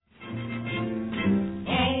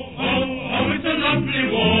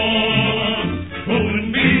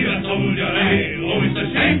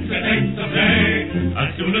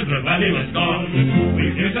soon as the valley was gone,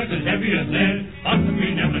 we feel just as heavy as lead, but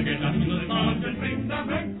we never get up to the stars and bring the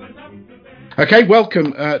breakfast up to bed. Okay,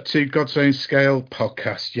 welcome to God's Own Scale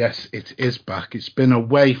podcast. Yes, it is back. It's been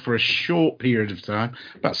away for a short period of time,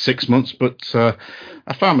 about 6 months, but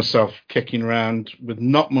I found myself kicking around with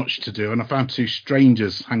not much to do, and I found two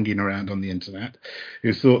strangers hanging around on the internet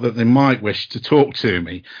who thought that they might wish to talk to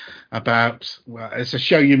me about, well, it's a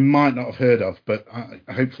show you might not have heard of, but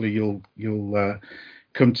hopefully you'll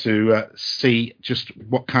come to see just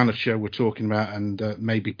what kind of show we're talking about, and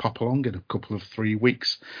maybe pop along in a couple of 3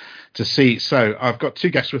 weeks to see. So I've got two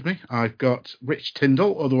guests with me. I've got Rich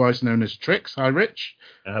Tyndall, otherwise known as Trix. Hi, Rich.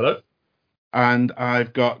 Hello. And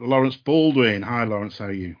I've got Lawrence Baldwin. Hi, Lawrence. How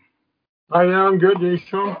are you? Hi, I'm good. You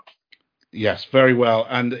sure? Yes, very well.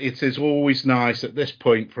 And it is always nice at this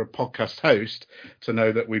point for a podcast host to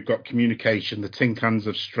know that we've got communication. The tin cans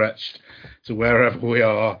have stretched to wherever we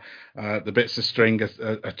are. The bits of string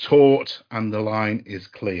are taut and the line is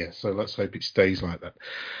clear. So let's hope it stays like that.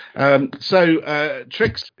 So,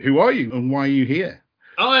 Trix, who are you and why are you here?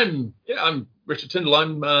 I'm Richard Tyndall.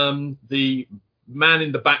 I'm the man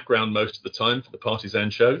in the background most of the time for the Partizan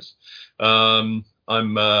shows. I'm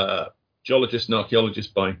a geologist and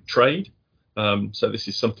archaeologist by trade. So this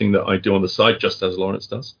is something that I do on the side, just as Lawrence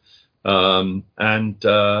does. And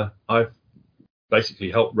I've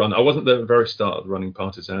basically helped run. I wasn't there at the very start of doing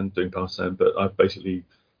Partizan, but I've basically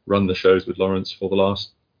run the shows with Lawrence for the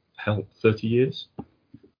last 30 years,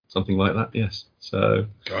 something like that. Yes. So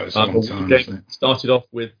it's a long time, isn't it? Started off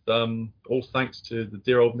with all thanks to the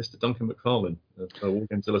dear old Mr. Duncan McFarlane of War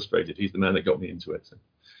Games Illustrated. He's the man that got me into it. So.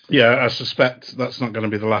 Yeah, I suspect that's not going to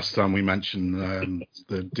be the last time we mention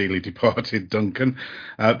the dearly departed Duncan.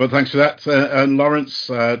 But thanks for that. And Lawrence,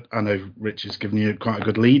 I know Rich has given you quite a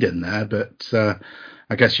good lead in there, but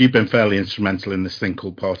I guess you've been fairly instrumental in this thing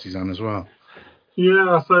called Partizan as well.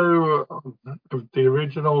 Yeah, so the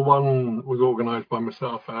original one was organised by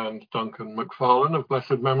myself and Duncan McFarlane of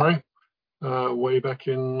blessed memory, way back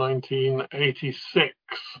in 1986.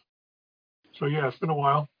 So yeah, it's been a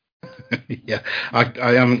while. Yeah,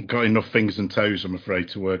 I haven't got enough fingers and toes, I'm afraid,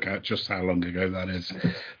 to work out just how long ago that is.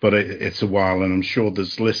 But it's a while, and I'm sure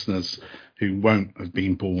there's listeners who won't have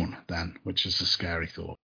been born then, which is a scary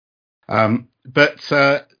thought. But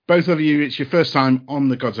both of you, it's your first time on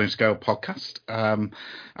the God's Own Scale podcast.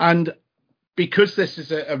 And because this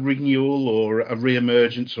is a renewal or a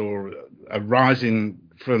re-emergence or a rising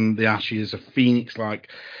from the ashes, a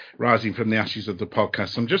phoenix-like rising from the ashes of the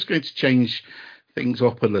podcast, I'm just going to change things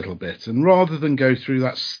up a little bit, and rather than go through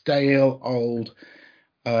that stale old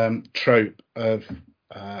trope of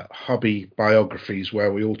hobby biographies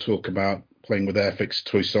where we all talk about playing with Airfix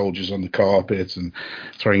toy soldiers on the carpet and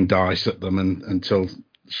throwing dice at them until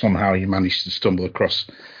somehow you manage to stumble across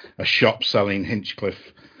a shop selling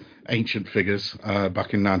Hinchcliffe ancient figures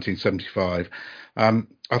back in 1975,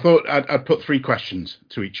 I thought I'd put three questions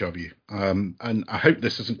to each of you, and I hope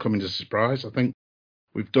this isn't coming as a surprise. I think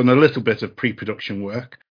we've done a little bit of pre-production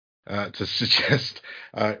work to suggest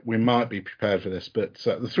we might be prepared for this. But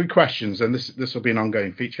the three questions, and this will be an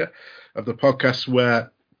ongoing feature of the podcast,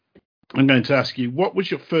 where I'm going to ask you, what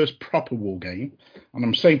was your first proper war game? And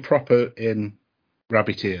I'm saying proper in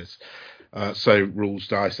rabbit ears, so rules,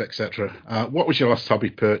 dice, etc. What was your last hobby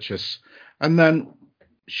purchase? And then,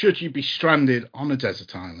 should you be stranded on a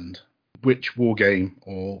desert island, which war game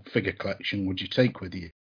or figure collection would you take with you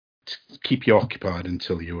to keep you occupied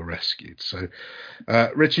until you were rescued? So,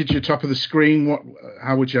 Richard, you're top of the screen.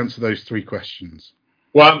 How would you answer those three questions?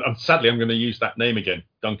 Well, sadly, I'm going to use that name again,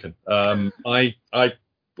 Duncan. I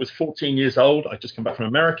was 14 years old. I just come back from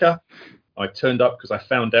America. I turned up because I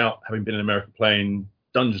found out, having been in America playing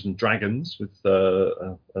Dungeons and Dragons with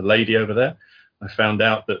a lady over there, I found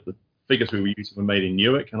out that the figures we were using were made in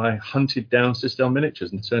Newark, and I hunted down Citadel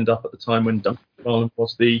Miniatures and turned up at the time when Duncan McFarlane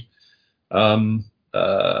was the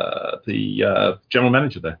general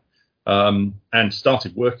manager there, and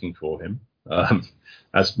started working for him,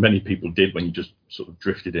 as many people did when you just sort of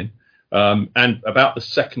drifted in. And about the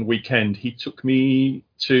second weekend, he took me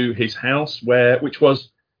to his house, which was,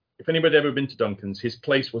 if anybody had ever been to Duncan's, his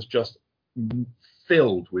place was just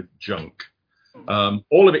filled with junk.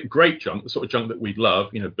 All of it great junk, the sort of junk that we'd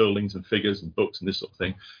love, buildings and figures and books and this sort of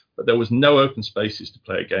thing. But there was no open spaces to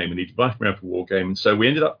play a game, and he invited me around for a war game. And so we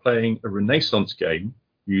ended up playing a Renaissance game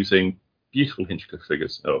using beautiful Hinchcliffe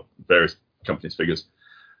figures, or various companies' figures.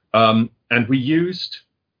 And we used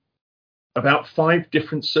about 5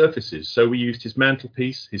 different surfaces. So we used his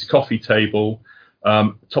mantelpiece, his coffee table,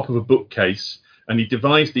 top of a bookcase, and he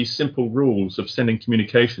devised these simple rules of sending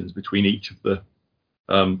communications between each of the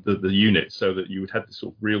units, so that you would have this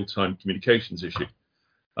sort of real-time communications issue.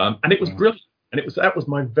 And it was brilliant. And that was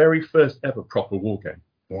my very first ever proper war game.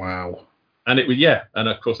 Wow. And it was, and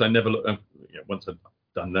of course I never looked. Once I'd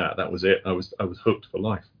done that, that was it. I was hooked for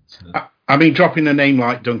life. So. I mean, dropping a name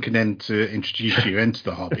like Duncan in to introduce you into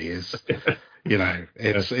the hobby is,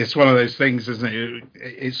 it's one of those things, isn't it?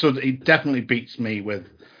 It definitely beats me with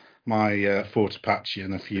my Fort Apache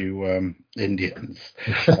and a few Indians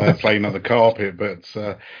playing on the carpet. But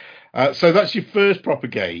so that's your first proper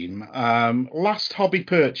game. Last hobby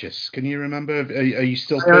purchase. Can you remember? Are you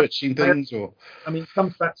still purchasing things? Or I mean, it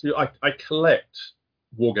comes back to I collect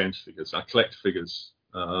war games figures. I collect figures.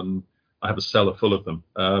 I have a cellar full of them,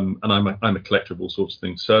 and I'm a collector of all sorts of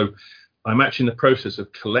things. So I'm actually in the process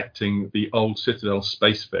of collecting the old Citadel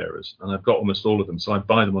Spacefarers, and I've got almost all of them. So I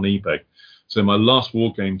buy them on eBay. So my last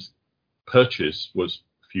war games purchase was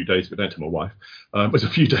a few days ago. Don't tell my wife. Was a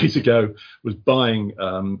few days ago. Was buying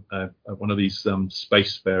one of these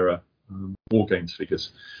Spacefarer war games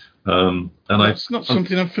figures. And it's not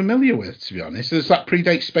something I'm familiar with, to be honest. Does that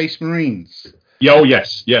predate Space Marines? Yeah, oh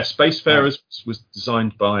yes. Spacefarers was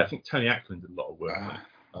designed by, I think Tony Ackland did a lot of work on it.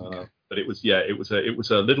 Okay. But it was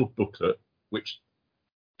a little booklet which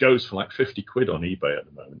goes for like 50 quid on eBay at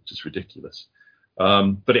the moment, just ridiculous.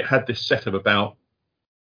 But it had this set of about,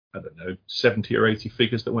 I don't know, 70 or 80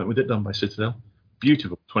 figures that went with it, done by Citadel.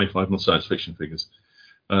 Beautiful 25mm science fiction figures.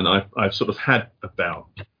 And I've sort of had about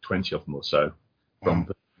 20 of them or so from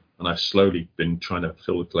them, and I've slowly been trying to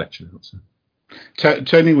fill the collection out. So.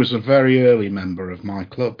 Tony was a very early member of my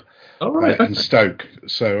club in Okay. Stoke.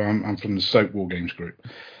 So I'm from the Stoke War Games group.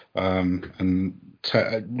 And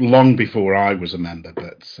long before I was a member,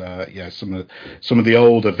 but some of the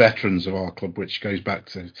older veterans of our club, which goes back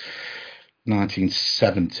to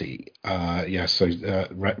 1970.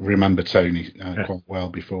 Remember Tony quite well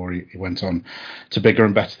before he went on to bigger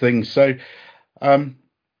and better things. So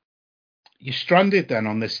you're stranded then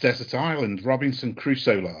on this desert island, Robinson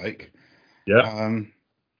Crusoe-like. Yeah.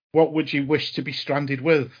 What would you wish to be stranded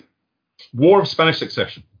with? War of Spanish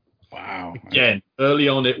Succession. Wow. Again, early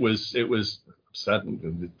on it was sad,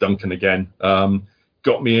 Duncan again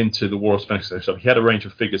got me into the War of Spanish Succession. He had a range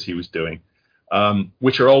of figures he was doing,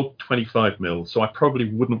 which are all 25mm, so I probably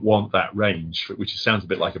wouldn't want that range, which sounds a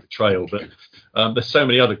bit like a betrayal, but there's so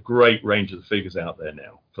many other great ranges of figures out there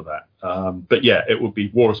now for that. But yeah, it would be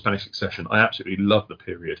War of Spanish Succession. I absolutely love the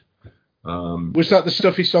period. Was that the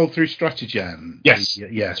stuff he sold through Stratagen? Yes.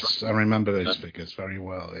 Yes, I remember those figures very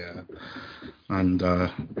well, yeah. And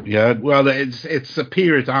well, it's a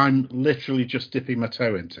period I'm literally just dipping my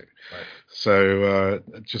toe into. Right. So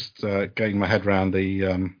just getting my head around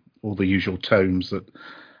the all the usual tomes that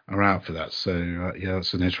are out for that. So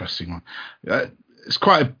that's an interesting one. It's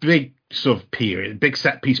quite a big sort of period, big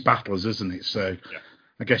set piece battles, isn't it? So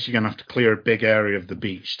I guess you're going to have to clear a big area of the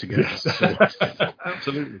beach to get that sorted.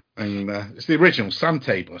 Absolutely. And it's the original sand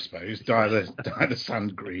table, I suppose. Dye the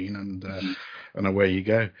sand green, and away you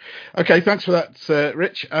go. Okay, thanks for that,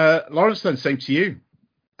 Rich. Lawrence, then, same to you.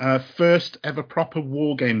 First ever proper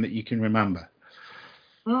war game that you can remember?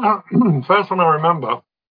 First one I remember,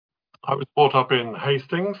 I was brought up in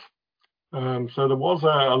Hastings. So there was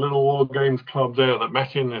a little war games club there that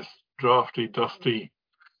met in this drafty, dusty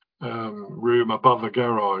room above the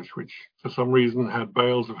garage, which for some reason had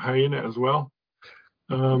bales of hay in it as well.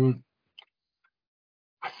 I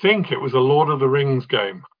think it was a Lord of the Rings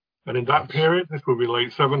game, and in that period, this would be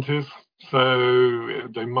late 70s, so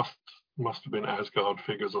they must have been Asgard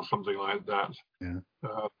figures or something like that. Yeah.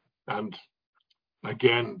 And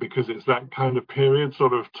again, because it's that kind of period,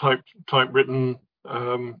 sort of typewritten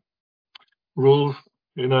rules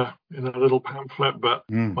in a little pamphlet, but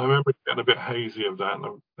my memory's getting a bit hazy of that,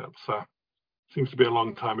 and that's seems to be a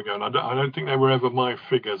long time ago. And I don't think they were ever my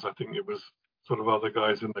figures. I think it was sort of other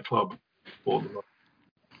guys in the club bought them up.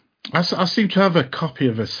 I seem to have a copy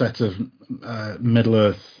of a set of Middle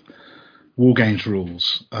Earth War Games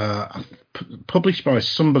rules, published by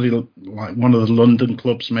somebody like one of the London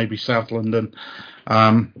clubs, maybe South London,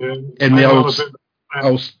 in the old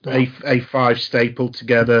A5 stapled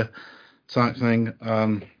together type thing.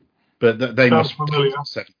 But they must be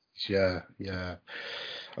 70s, yeah.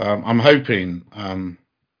 I'm hoping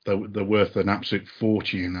they're worth an absolute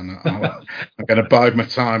fortune, and I'm going to bide my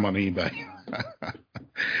time on eBay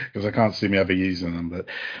because I can't see me ever using them. But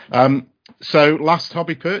so, last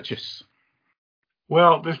hobby purchase.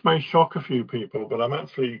 Well, this may shock a few people, but I'm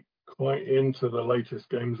actually quite into the latest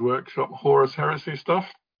Games Workshop Horus Heresy stuff.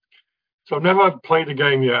 So I've never played a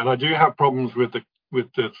game yet, and I do have problems with the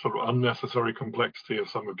sort of unnecessary complexity of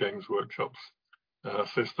some of Games Workshop's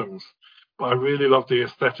systems. But I really love the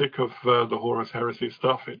aesthetic of the Horus Heresy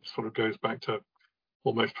stuff. It sort of goes back to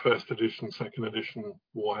almost first edition, second edition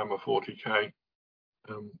Warhammer 40k.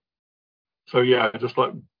 So yeah, just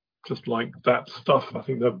like that stuff. I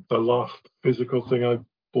think the last physical thing I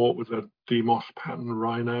bought was a Demos pattern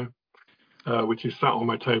Rhino, which is sat on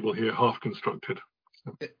my table here, half constructed.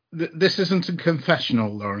 This isn't a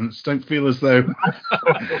confessional, Lawrence. Don't feel as though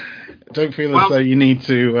you need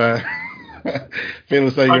to feel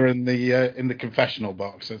as though you're in the confessional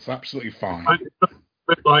box. It's absolutely fine. A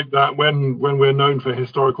bit like that when we're known for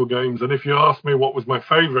historical games, and if you ask me what was my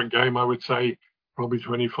favourite game, I would say probably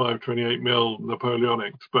 25, 28 mil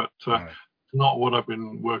Napoleonics, but Right. not what I've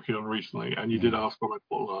been working on recently. And you did ask what I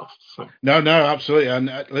bought last. So. No, absolutely.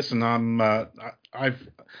 And listen, I've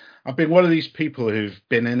been one of these people who've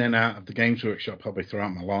been in and out of the Games Workshop probably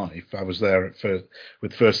throughout my life. I was there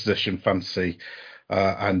with first edition Fantasy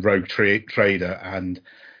and Rogue Trader, and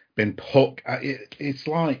been hooked. It's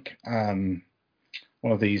like one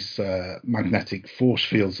of these magnetic force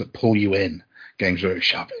fields that pull you in. Games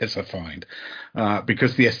Workshop, as I find,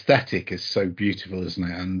 because the aesthetic is so beautiful, isn't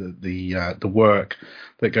it? And the work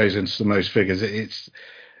that goes into those figures, it's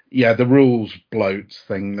the rules bloat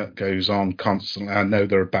thing that goes on constantly. I know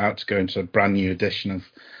they're about to go into a brand new edition of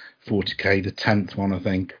 40k, the 10th one, I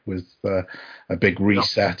think, with a big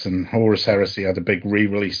reset, and Horus Heresy had a big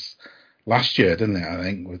re-release last year, didn't it? I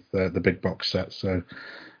think with the big box set. So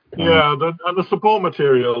the support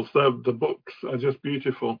materials, the books are just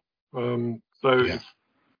beautiful. I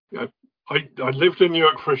lived in New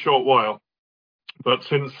York for a short while, but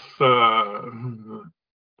since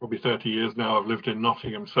probably 30 years now, I've lived in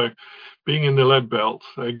Nottingham. So being in the lead belt,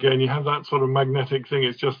 again, you have that sort of magnetic thing.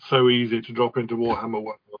 It's just so easy to drop into Warhammer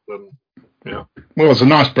World. And, yeah. Well, it's a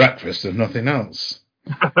nice breakfast, if nothing else.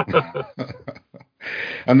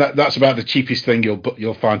 And that's about the cheapest thing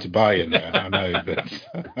you'll find to buy in there, I know. But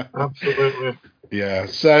absolutely. Yeah.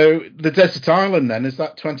 So the Desert Island, then, is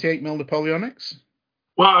that 28 mil Napoleonics?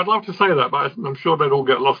 Well, I'd love to say that, but I'm sure they'd all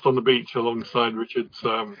get lost on the beach alongside Richard's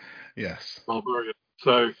yes. Barbarian.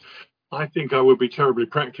 So I think I would be terribly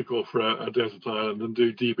practical for a Desert Island and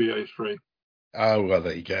do DBA 3. Oh, well,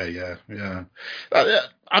 there you go. Yeah.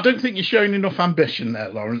 I don't think you're showing enough ambition there,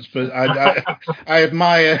 Lawrence, but I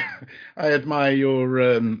admire your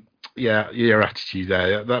attitude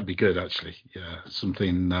there. That'd be good, actually. Yeah,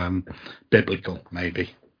 something biblical,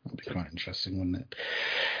 maybe. That'd be quite interesting, wouldn't it?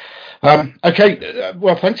 Okay,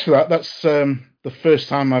 well, thanks for that. That's the first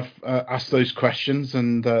time I've asked those questions,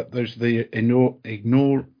 and those are the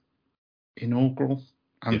inaugural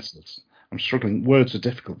answers. Yeah. I'm struggling. Words are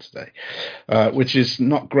difficult today, which is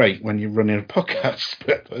not great when you're running a podcast,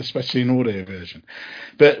 but especially an audio version.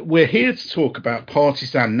 But we're here to talk about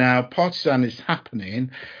Partizan. Now, Partizan is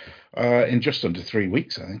happening in just under 3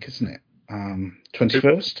 weeks, I think, isn't it?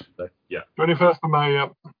 21st? Yeah. 21st of May, yeah.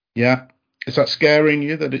 Yeah. Is that scaring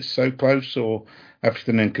you that it's so close, or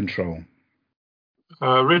everything in control?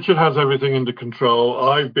 Richard has everything under control.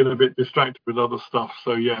 I've been a bit distracted with other stuff.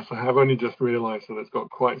 So, yes, I have only just realised that it's got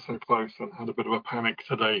quite so close and had a bit of a panic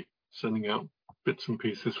today, sending out bits and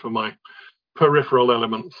pieces for my peripheral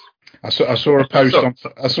elements. I saw a post on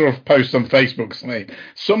Facebook saying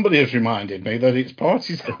somebody has reminded me that it's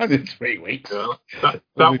Partizan in 3 weeks. Yeah,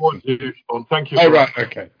 that was you, Sean. Thank you. Oh, right,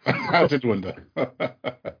 okay. I did wonder.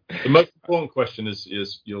 The most important question is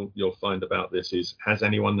you'll find about this is, has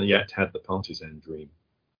anyone yet had the Partizan dream?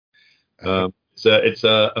 It's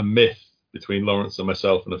a myth between Lawrence and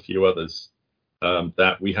myself and a few others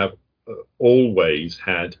that we have always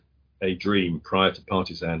had a dream prior to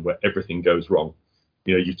Partizan where everything goes wrong.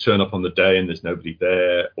 You know, you turn up on the day and there's nobody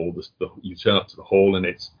there, or you turn up to the hall and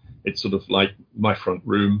it's sort of like my front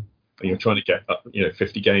room, and you're trying to get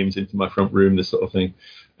 50 games into my front room, this sort of thing.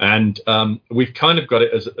 And we've kind of got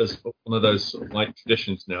it as one of those sort of like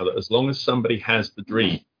traditions now that as long as somebody has the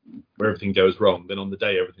dream where everything goes wrong, then on the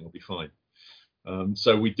day everything will be fine.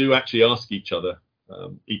 So we do actually ask each other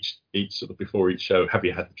each sort of before each show, have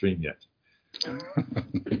you had the dream yet?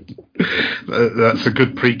 That's a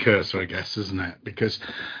good precursor, I guess, isn't it? Because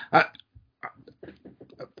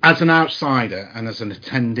as an outsider and as an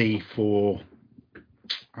attendee for,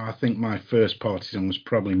 I think my first Partizan was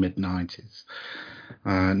probably mid-90s,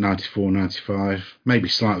 94, 95, maybe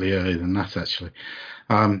slightly earlier than that, actually.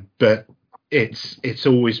 But it's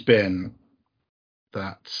always been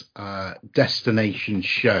that destination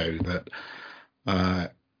show that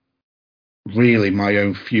really my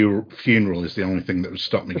own funeral is the only thing that would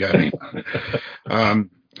stop me going.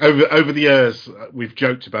 Over the years, we've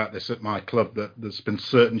joked about this at my club, that there's been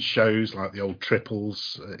certain shows like the old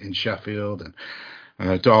Triples in Sheffield and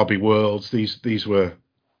Derby Worlds. These were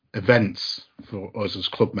events for us as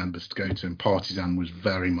club members to go to, and Partizan was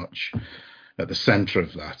very much at the centre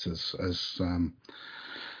of that as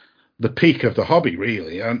the peak of the hobby,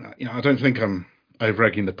 really. And I don't think I'm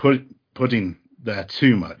over-egging the pudding there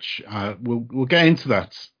too much. We'll get into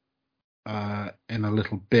that in a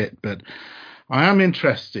little bit, but I am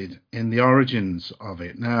interested in the origins of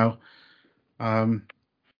it. Now,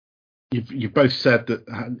 you've both said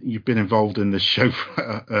that you've been involved in this show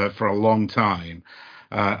for a long time,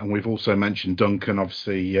 and we've also mentioned Duncan,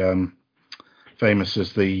 obviously famous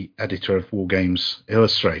as the editor of War Games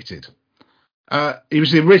Illustrated. He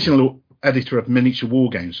was the original editor of Miniature War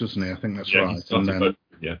Games, wasn't he? I think that's right. And then,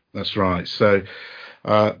 that's right. So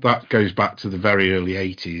that goes back to the very early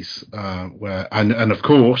 80s, where and of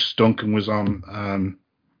course Duncan was on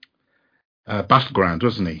Battleground,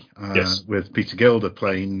 wasn't he? Yes. With Peter Gilder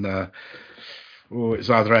playing. It's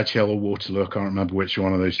either Edge Hill or Waterloo. I can't remember which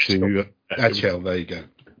one of those two. Edge Hill. There you go.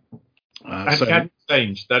 And he hadn't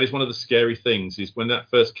changed. That is one of the scary things. Is when that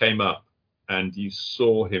first came up, and you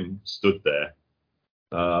saw him stood there.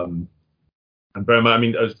 And bear in mind, I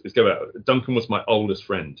mean, let's go back. Duncan was my oldest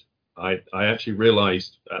friend. I actually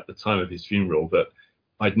realised at the time of his funeral that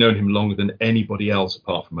I'd known him longer than anybody else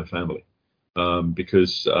apart from my family.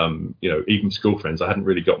 Because even school friends, I hadn't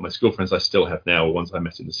really got my school friends I still have now, are ones I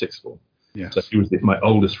met in the sixth form. Yes. So he was my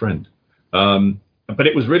oldest friend. But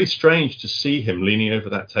it was really strange to see him leaning over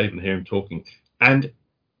that table and hear him talking. And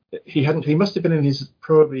he must have been in his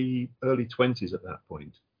probably early 20s at that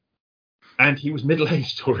point. And he was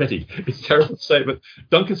middle-aged already. It's terrible to say, but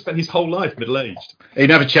Duncan spent his whole life middle-aged. He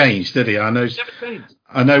never changed, did he? I know. He never changed.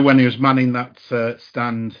 I know when he was manning that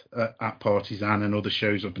stand at Partizan and other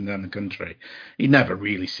shows up and down the country, he never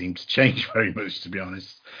really seemed to change very much, to be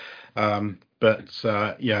honest. That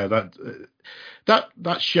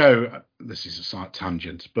show. This is a slight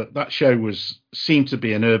tangent, but that show seemed to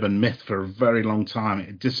be an urban myth for a very long time.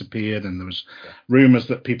 It disappeared, and there was rumours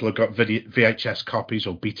that people had got VHS copies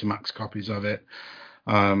or Betamax copies of it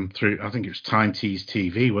through. I think it was Time Tease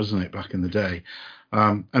TV, wasn't it, back in the day?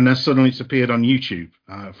 And then suddenly it's appeared on YouTube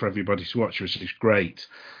for everybody to watch, which is great.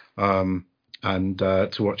 And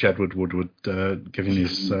to watch Edward Woodward giving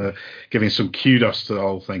some kudos to the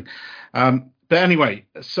whole thing. But anyway,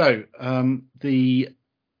 so the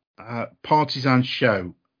Partizan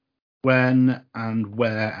show, when and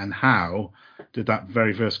where and how did that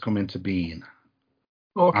very first come into being?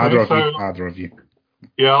 Okay, Either of you.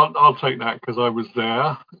 Yeah, I'll take that because I was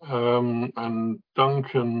there. And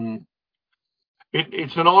Duncan,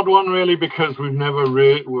 it's an odd one really because we've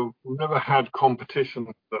never had competition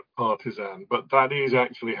at Partizan, but that is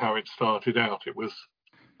actually how it started out. It was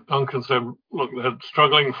Duncan said, look, they're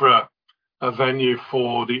struggling for a venue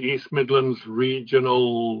for the East Midlands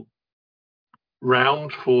regional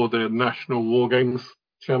round for the National War Games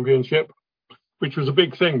Championship, which was a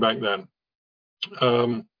big thing back then.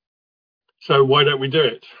 So why don't we do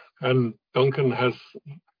it? And Duncan has,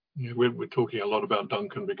 we're talking a lot about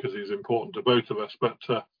Duncan because he's important to both of us, but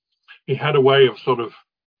he had a way of sort of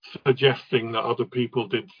suggesting that other people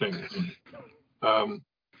did things.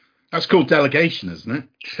 That's called delegation, isn't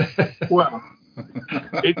it? Well,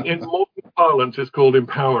 in modern parlance, it's called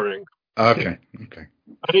empowering. Okay.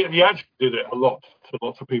 And he actually did it a lot to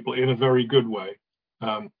lots of people in a very good way.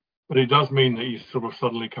 But it does mean that you sort of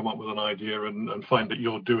suddenly come up with an idea and find that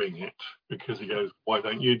you're doing it because he goes, why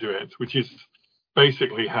don't you do it? Which is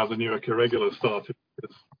basically how the Newark Irregular started.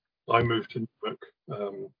 Because I moved to Newark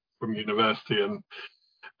from university and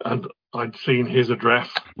I'd seen his address.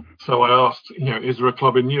 So I asked, is there a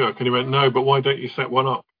club in Newark? And he went, no, but why don't you set one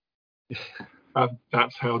up?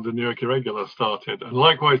 That's how the Newark Irregular started. And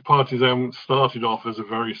likewise, Partizan started off as a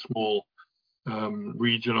very small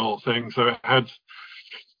regional thing. So it had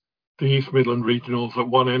the East Midland regionals at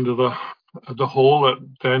one end of the hall at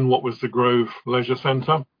then what was the Grove Leisure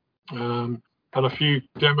Centre, and a few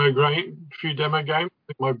demo games. I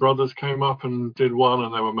think my brothers came up and did one,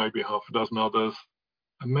 and there were maybe half a dozen others,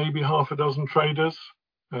 and maybe half a dozen traders.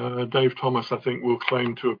 Dave Thomas, I think, will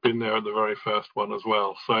claim to have been there at the very first one as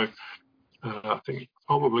well. So I think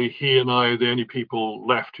probably he and I are the only people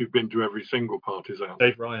left who've been to every single Partizan.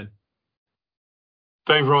 Dave Ryan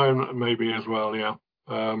maybe as well, yeah.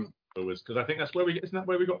 Because I think that's isn't that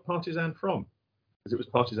where we got Partizan from? Because it was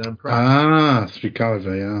Partizan Press. Three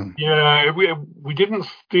Caliber, yeah. Yeah, we didn't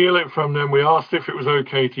steal it from them. We asked if it was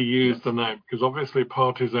okay to use the name because obviously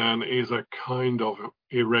Partizan is a kind of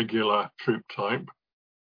irregular troop type.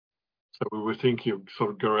 So we were thinking of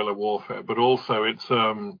sort of guerrilla warfare, but also it's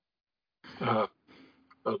not a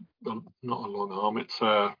long arm. It's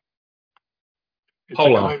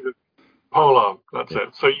Polearm. kind of polearm. That's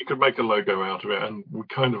it. So you could make a logo out of it, and we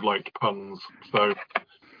kind of liked puns. So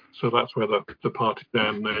So that's where the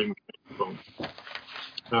Partizan name came from.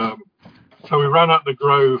 So we ran at the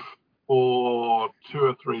Grove for 2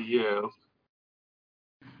 or 3 years,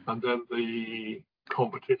 and then the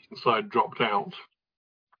competition side dropped out,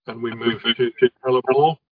 and we moved to Pelham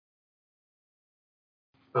Hall,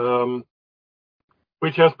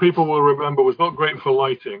 which, as people will remember, was not great for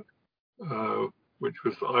lighting, which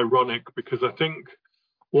was ironic because I think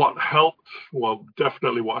what helped, well,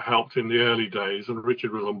 definitely what helped in the early days, and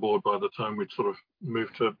Richard was on board by the time we'd sort of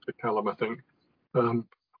moved to Pelham, I think,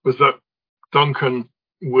 was that Duncan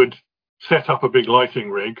would set up a big lighting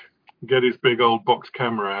rig, get his big old box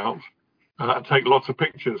camera out, and take lots of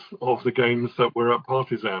pictures of the games that were at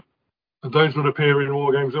Partizan. And those would appear in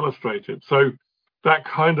War Games Illustrated. So that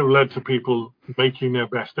kind of led to people making their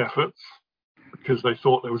best efforts because they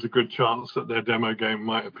thought there was a good chance that their demo game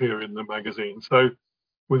might appear in the magazine. So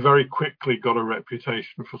we very quickly got a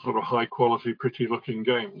reputation for sort of high quality, pretty looking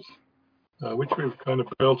games, which we've kind of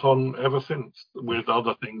built on ever since with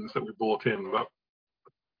other things that we brought in. But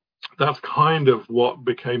that's kind of what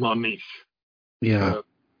became our niche. Yeah.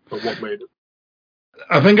 Or what made it.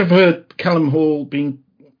 I think I've heard Pelham Hall being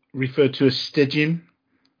referred to as Stygian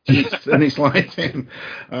and it's lighting.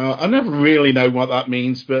 I never really know what that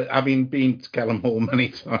means, but having been to Pelham Hall many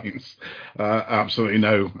times, I absolutely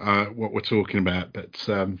know what we're talking about.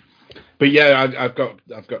 But yeah, I've got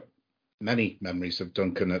many memories of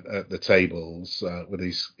Duncan at the tables with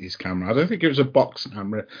his camera. I don't think it was a box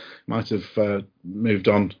camera. Might have moved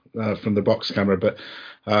on from the box camera, but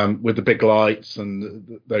with the big lights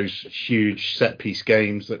and those huge set piece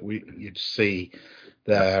games that you'd see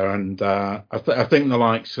there. And I think the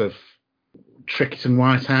likes of Trickett and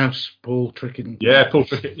Whitehouse, Paul Trickett. Yeah, Paul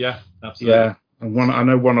Trickett. Yeah, absolutely. Yeah. And I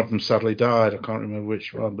know one of them sadly died. I can't remember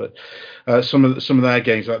which one, but some of their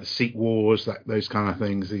games like the Seat Wars, those kind of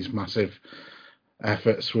things, these massive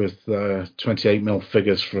efforts with 28mm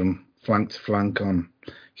figures from flank to flank on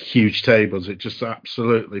huge tables, it just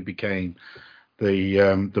absolutely became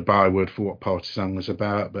the byword for what Partizan was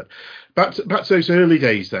about. But back to those early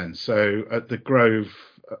days then. So at the Grove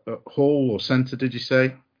Hall or Centre, did you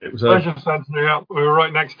say? It was Pleasure Centre. Yeah, we were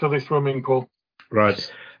right next to the swimming pool.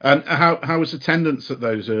 Right. And how was attendance at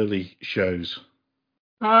those early shows?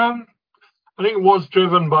 I think it was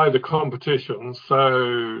driven by the competition.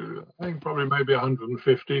 So I think probably maybe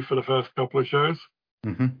 150 for the first couple of shows.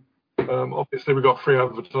 Mm-hmm. Obviously, we got free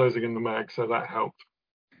advertising in the mag, so that helped.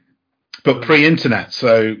 But pre-internet,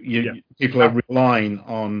 so people are relying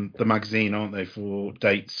on the magazine, aren't they, for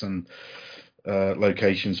dates and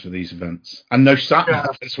locations for these events, and no sat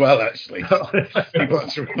nav as well. Actually, people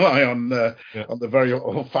have to rely on the very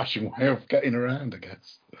old-fashioned way of getting around, I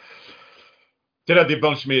guess. Did have the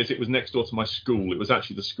advantage for me is it was next door to my school. It was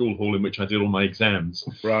actually the school hall in which I did all my exams.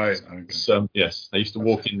 Right. Okay. So yes, I used to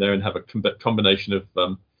walk in there and have a combination of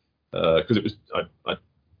because it was I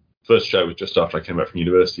first show was just after I came back from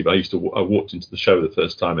university, but I walked into the show the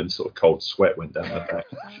first time and sort of cold sweat went down my back.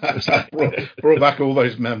 brought back all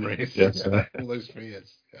those memories. Yes, all those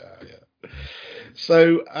fears. Yeah.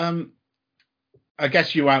 So I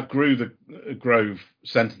guess you outgrew the Grove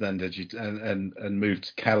Centre then, did you, and moved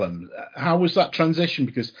to Kelham. How was that transition?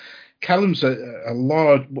 Because Kelham's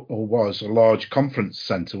was a large conference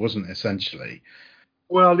centre, wasn't it, essentially?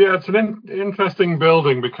 Well, yeah, it's an interesting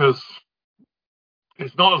building because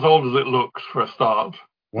it's not as old as it looks for a start.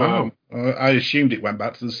 Wow. I assumed it went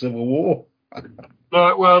back to the Civil War.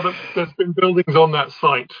 No, well, there's been buildings on that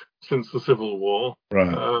site since the Civil War.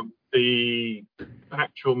 Right. The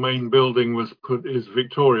actual main building is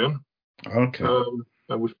Victorian. Okay.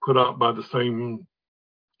 That was put up by the same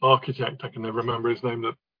architect. I can never remember his name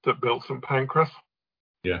that built St Pancras.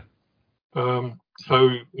 Yeah. So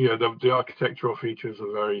yeah, the architectural features are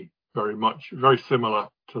very similar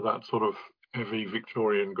to that sort of heavy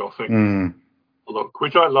Victorian Gothic look,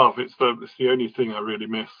 which I love. It's the only thing I really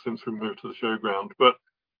miss since we moved to the showground. But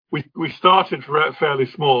we started fairly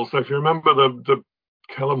small. So if you remember, the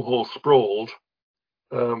Kelham Hall sprawled,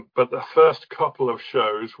 but the first couple of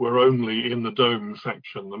shows were only in the dome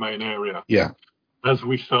section, the main area. Yeah. As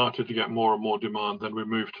we started to get more and more demand, then we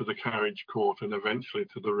moved to the carriage court and eventually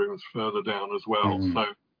to the rooms further down as well. So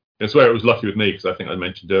it's where it was lucky with me, because I think I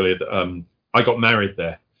mentioned earlier that I got married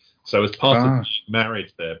there. So as part of being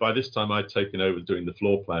married there, by this time I'd taken over doing the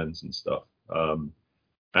floor plans and stuff.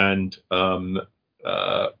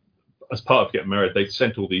 As part of getting married, they'd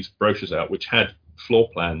sent all these brochures out which had floor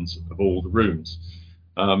plans of all the rooms.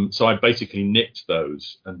 So I basically nicked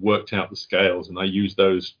those and worked out the scales, and I used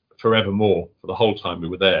those forevermore for the whole time we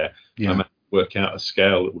were there. I managed to work out a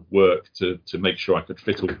scale that would work to make sure I could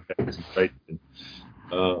fit all the beds and trades in.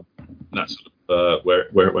 That sort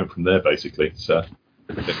where it went from there, basically. So,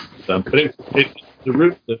 but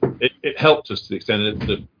it helped us to the extent that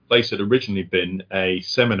the place had originally been a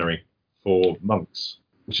seminary for monks,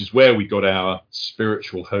 which is where we got our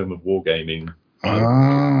spiritual home of wargaming.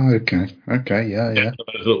 Okay, yeah.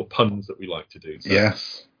 Those little puns that we like to do. So.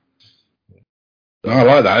 Yes. No, I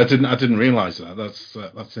like that. I didn't realise that.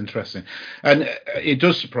 That's interesting, and it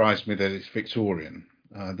does surprise me that it's Victorian,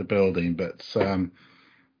 the building. But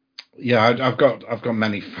yeah, I've got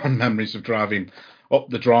many fond memories of driving up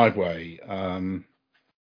the driveway,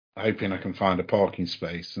 hoping I can find a parking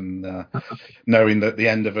space, and knowing that the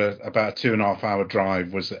end of about a 2.5 hour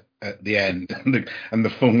drive was at the end, and the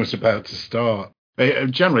fun was about to start.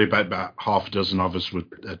 Generally, about half a dozen of us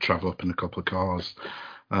would travel up in a couple of cars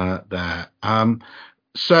there.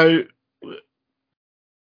 So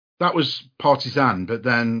that was Partizan, but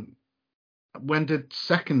then when did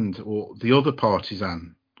second or the other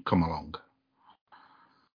Partizan come along?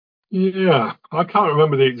 Yeah, I can't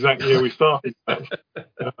remember the exact year we started.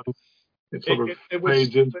 It sort of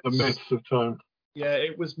fades into the midst of time. Yeah,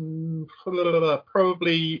 it was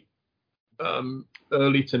probably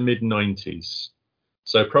early to mid 90s.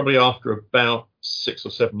 So probably after about 6 or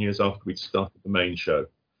 7 years after we'd started the main show.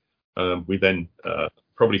 We then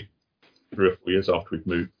probably 3 or 4 years after we'd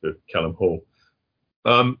moved to Kelham Hall.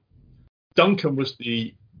 Duncan was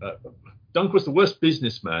the worst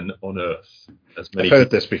businessman on earth. As many I've heard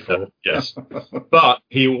this before. Yes, but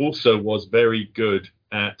he also was very good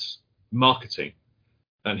at marketing,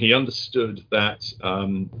 and he understood that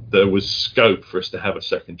there was scope for us to have a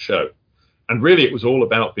second show, and really it was all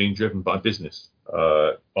about being driven by business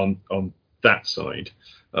on that side.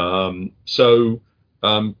 So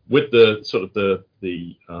with the sort of the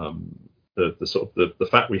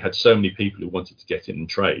fact we had so many people who wanted to get in and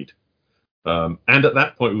trade. And at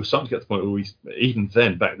that point, we were starting to get to the point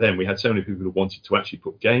where back then, we had so many people who wanted to actually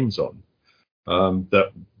put games on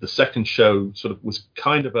that the second show sort of was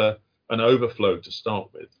kind of an overflow to start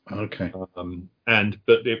with. Okay.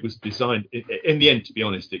 But it was designed in the end, to be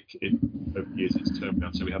honest, over years it's turned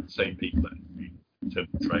around so we have the same people in terms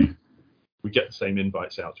of trade. We get the same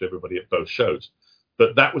invites out to everybody at both shows.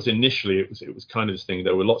 But that was initially, it was kind of this thing.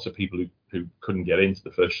 There were lots of people who couldn't get into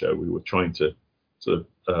the first show. We were trying to sort of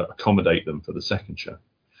accommodate them for the second show.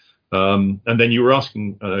 And then you were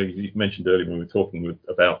asking, you mentioned earlier when we were talking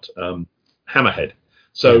about Hammerhead.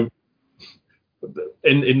 So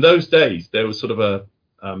in those days, there was sort of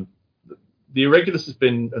the Irregulars has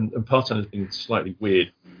been, and Partizan has been slightly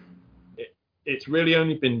weird. It's really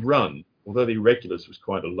only been run, although the Irregulars was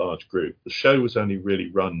quite a large group, the show was only really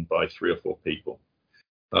run by 3 or 4 people.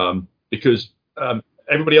 Because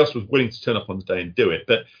everybody else was willing to turn up on the day and do it.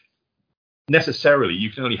 But necessarily, you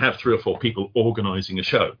can only have 3 or 4 people organising a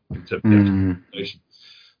show in terms of organization.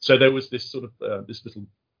 So there was this sort of this little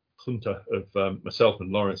junta of myself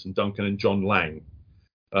and Lawrence and Duncan and John Lang.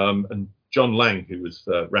 And John Lang, who was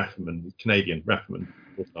Rafferman, Canadian Rafferman,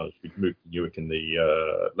 who moved to Newark in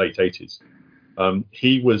the late 80s,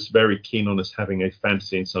 he was very keen on us having a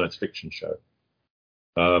fantasy and science fiction show.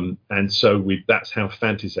 And so that's how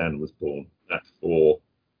Partizan was born. That for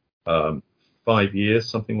 5 years,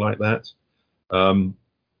 something like that. And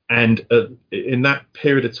in that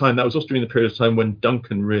period of time, that was also during the period of time when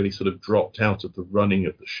Duncan really sort of dropped out of the running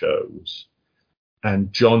of the shows,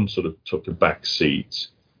 and John sort of took a back seat.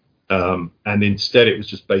 And instead, it was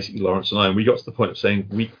just basically Lawrence and I. And we got to the point of saying,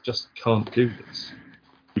 we just can't do this.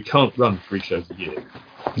 We can't run 3 shows a year.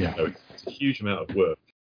 Yeah. You know, it's a huge amount of work.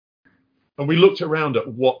 And we looked around at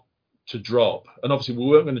what to drop, and obviously we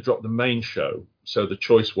weren't going to drop the main show. So the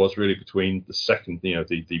choice was really between the second,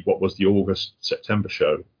 the what was the August-September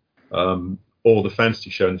show, or the fantasy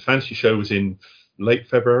show. And the fantasy show was in late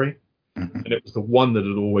February, and it was the one that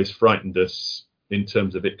had always frightened us in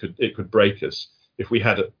terms of it could break us if we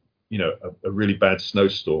had a really bad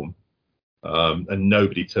snowstorm, and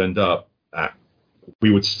nobody turned up.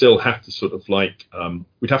 We would still have to sort of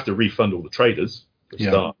we'd have to refund all the traders to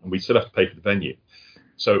start, and we'd still have to pay for the venue.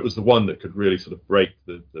 So it was the one that could really sort of break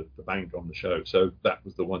the bank on the show. So that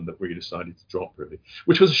was the one that we decided to drop, really,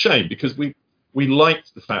 which was a shame because we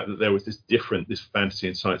liked the fact that there was this fantasy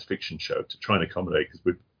and science fiction show to try and accommodate,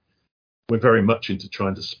 because we're very much into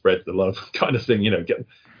trying to spread the love kind of thing.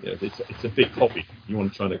 It's a big hobby. You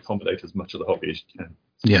want to try and accommodate as much of the hobby as you can.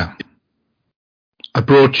 Yeah. A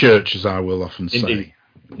broad church, as I will often say. Indeed.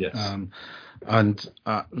 Yes. And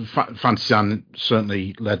Partizan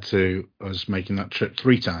certainly led to us making that trip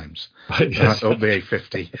 3 times up the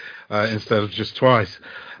A50 instead of just twice.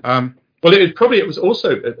 Well, it probably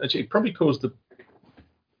caused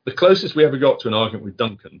the closest we ever got to an argument with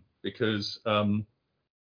Duncan, because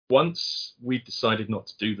once we decided not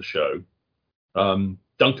to do the show,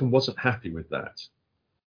 Duncan wasn't happy with that.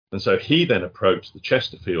 And so he then approached the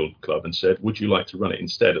Chesterfield Club and said, would you like to run it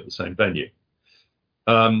instead at the same venue?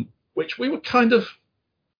 Which we were kind of,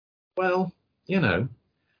 well, in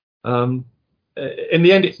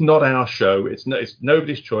the end, it's not our show. It's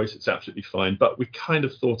nobody's choice. It's absolutely fine. But we kind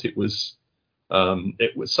of thought it was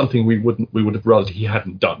something we would have rather he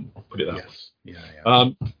hadn't done. I'll put it that way. Yeah.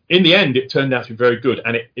 In the end, it turned out to be very good,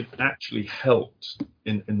 and it actually helped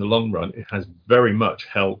in the long run. It has very much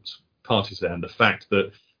helped Partizan. The fact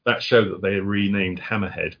that show that they renamed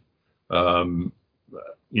Hammerhead,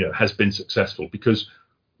 has been successful because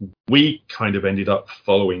we kind of ended up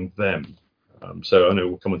following them. So I know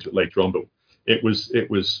we'll come on to it later on, but it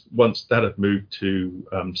was once that had moved to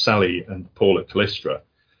Sally and Paul at Callistra,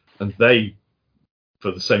 and they,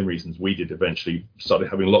 for the same reasons we did, eventually started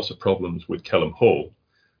having lots of problems with Kelham Hall.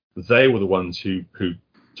 They were the ones who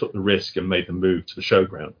took the risk and made the move to the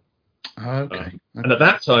showground. Okay. And at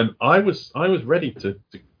that time, I was ready to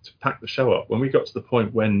pack the show up. When we got to the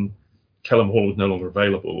point when Kelham Hall was no longer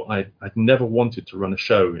available, I'd never wanted to run a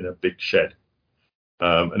show in a big shed.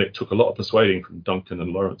 And it took a lot of persuading from Duncan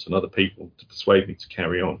and Lawrence and other people to persuade me to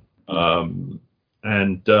carry on.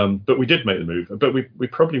 But we did make the move. But we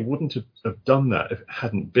probably wouldn't have done that if it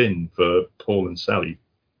hadn't been for Paul and Sally,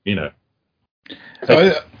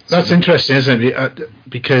 That's interesting, isn't it?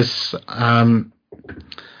 Because I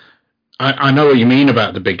know what you mean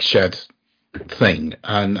about the big shed thing,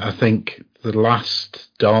 and I think the last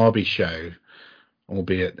Derby show,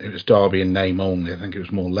 albeit it was Derby in name only, I think it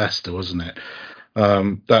was more Leicester, wasn't it?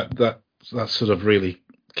 That sort of really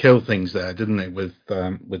killed things there, didn't it, with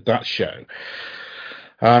that show?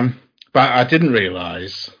 But I didn't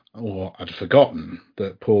realise, or I'd forgotten,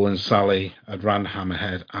 that Paul and Sally had ran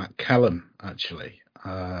Hammerhead at Kelham, actually.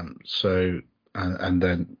 And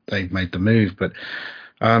then they made the move. But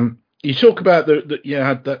you talk about that you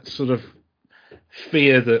had that sort of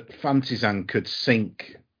fear that Partizan could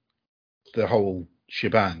sink the whole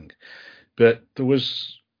shebang. But there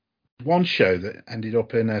was one show that ended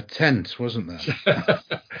up in a tent, wasn't there?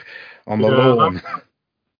 On the lawn.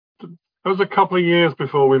 It was a couple of years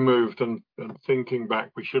before we moved, and thinking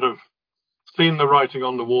back, we should have seen the writing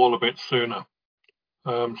on the wall a bit sooner.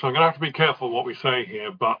 So I'm going to have to be careful what we say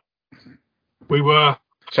here, but we were...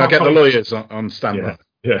 Shall I get the lawyers on standby?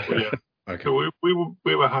 Yeah. Okay. So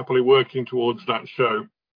we were happily working towards that show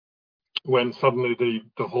when suddenly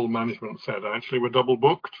the whole management said, actually, we're double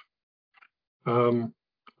booked. And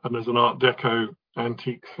there's an Art Deco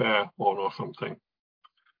antique fair on or something.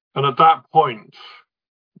 And at that point,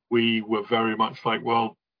 we were very much like,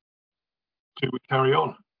 well, do we carry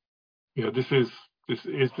on? Is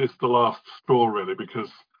this the last straw, really? Because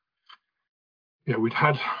we'd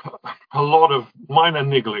had a lot of minor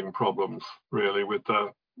niggling problems, really, with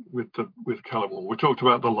Kelham Hall. We talked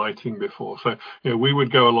about the lighting before, so we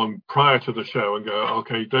would go along prior to the show and go,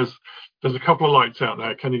 okay, there's a couple of lights out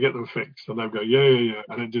there. Can you get them fixed? And they'd go, yeah,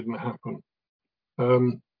 and it didn't happen.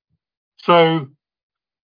 So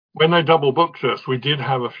when they double booked us, we did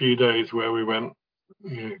have a few days where we went,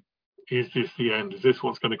 is this the end? Is this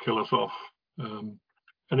what's going to kill us off?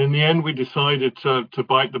 And in the end, we decided to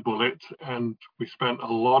bite the bullet, and we spent a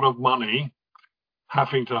lot of money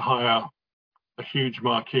having to hire a huge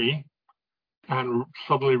marquee and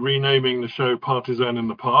suddenly renaming the show Partizan in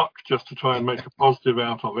the Park just to try and make a positive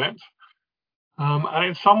out of it. And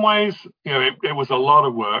in some ways, it was a lot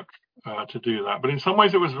of work to do that, but in some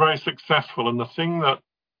ways it was very successful. And the thing that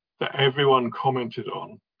everyone commented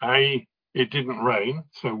on, A, it didn't rain,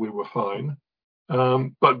 so we were fine.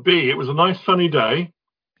 But B, it was a nice sunny day,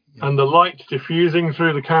 and the light diffusing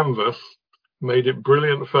through the canvas made it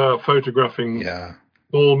brilliant for photographing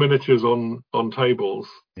small miniatures on tables.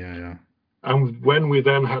 Yeah. And when we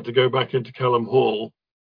then had to go back into Kelham Hall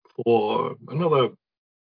for another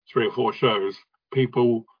 3 or 4 shows,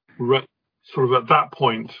 people sort of at that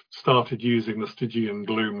point started using the Stygian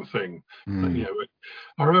gloom thing.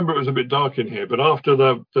 I remember it was a bit dark in here, but after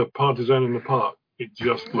the Partizan in the Park, it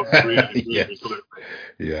just looked really gloomy.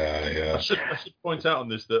 Yeah. I should point out on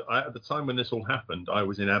this that at the time when this all happened, I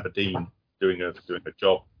was in Aberdeen doing a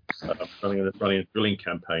job, running a drilling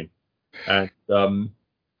campaign, and all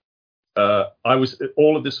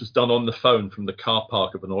of this was done on the phone from the car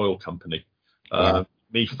park of an oil company. Wow.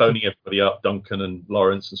 Me phoning everybody up, Duncan and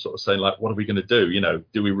Lawrence, and sort of saying, like, what are we going to do?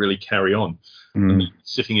 Do we really carry on? And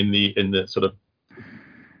sitting in the sort of,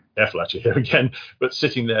 careful actually here again, but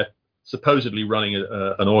sitting there supposedly running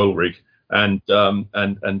an oil rig and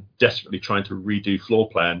desperately trying to redo floor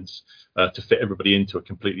plans to fit everybody into a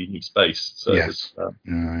completely new space. So yes. it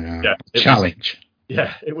was, challenge.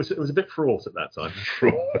 Yeah, it was a bit fraught at that time.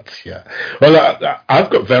 Fraud, yeah. Well, I've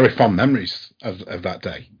got very fond memories of that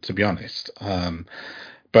day, to be honest.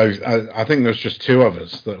 Both, I think there was just two of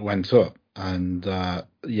us that went up, and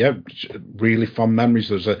yeah, really fond memories.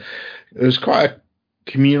 There was quite a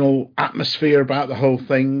communal atmosphere about the whole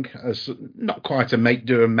thing, as not quite a make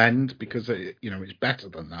do and mend, because it's better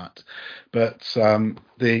than that, but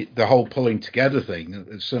the whole pulling together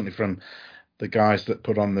thing, certainly from the guys that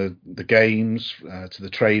put on the games, to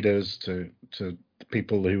the traders, to the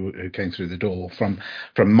people who came through the door. From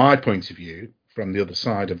my point of view, from the other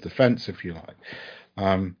side of the fence, if you like,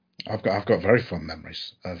 I've got very fond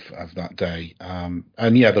memories of that day.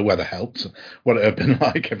 And yeah, the weather helped. What it had been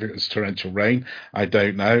like if it was torrential rain, I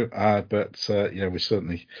don't know. But yeah, we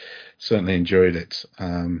certainly enjoyed it.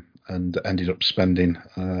 And ended up spending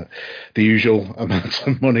the usual amount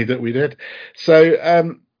of money that we did.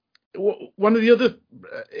 So. One of the other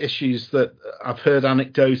issues that I've heard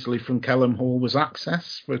anecdotally from Kelham Hall was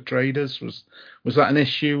access for traders. Was that an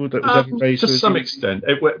issue that was ever raised? To some extent,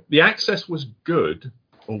 the access was good,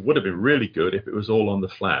 or would have been really good if it was all on the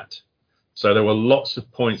flat. So there were lots of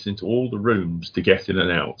points into all the rooms to get in and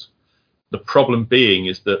out. The problem being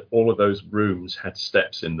is that all of those rooms had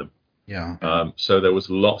steps in them. Yeah. So there was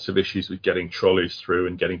lots of issues with getting trolleys through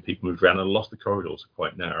and getting people moved around, and a lot of the corridors are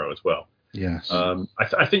quite narrow as well. Yes.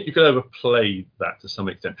 I think you could overplay that to some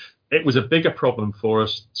extent. It was a bigger problem for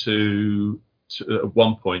us to at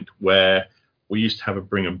one point where we used to have a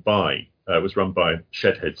bring and buy. It was run by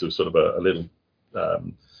Shedheads. It was sort of a little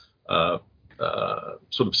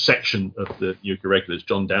sort of section of the Euchre regulars,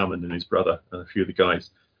 John Dowman and his brother and a few of the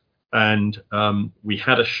guys. And we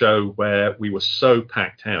had a show where we were so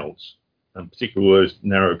packed out, and particularly those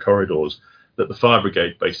narrow corridors, that the fire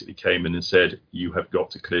brigade basically came in and said, you have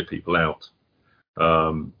got to clear people out.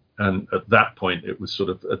 And at that point, it was sort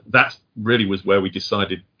of, that really was where we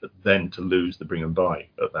decided then to lose the bring and buy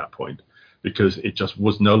at that point, because it just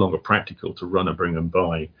was no longer practical to run a bring and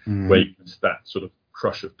buy where you had that sort of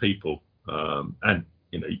crush of people. And,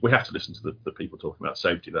 we have to listen to the people talking about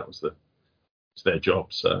safety. That was it's their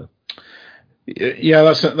job. So. Yeah,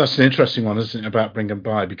 that's an interesting one, isn't it, about bring and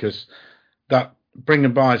buy, because that bring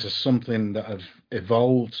and buys are something that have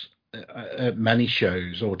evolved at many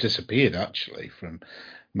shows, or disappeared actually from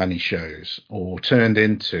many shows, or turned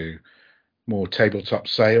into more tabletop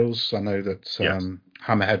sales. I know that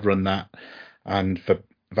Hammerhead run that, and for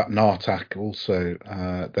that Nartak also,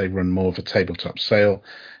 they run more of a tabletop sale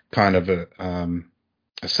kind of a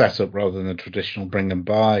setup rather than a traditional bring and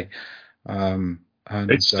buy. And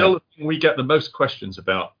it's still the thing we get the most questions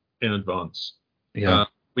about in advance. Yeah.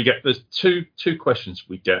 There's two questions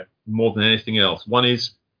we get more than anything else. One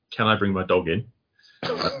is, can I bring my dog in?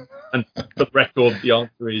 And for the record, the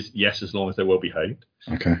answer is yes, as long as they're well behaved.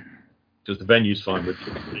 Okay. Because the venue's fine with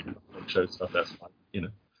show stuff, that's fine,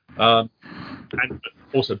 And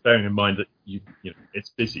also bearing in mind that it's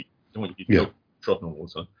busy. You don't want you to be trodden all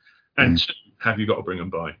the time. And two, have you got to bring them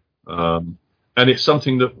by? And it's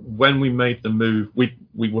something that when we made the move, we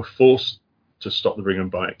were forced to stop the bring and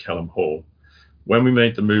buy at Kelham Hall. When we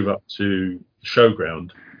made the move up to the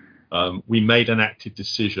showground, we made an active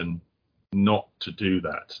decision not to do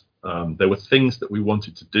that. There were things that we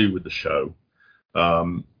wanted to do with the show.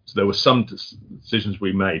 So there were some decisions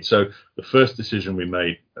we made. So the first decision we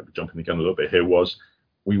made, jumping the gun a little bit here, was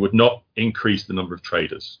we would not increase the number of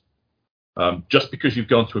traders. Just because you've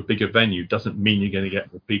gone to a bigger venue doesn't mean you're going to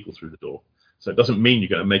get more people through the door. So it doesn't mean you're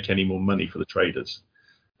going to make any more money for the traders.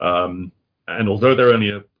 And although they're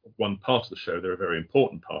only one part of the show, they're a very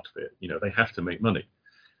important part of it. They have to make money.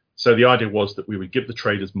 So the idea was that we would give the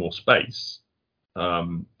traders more space,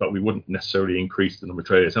 but we wouldn't necessarily increase the number of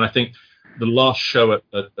traders. And I think the last show at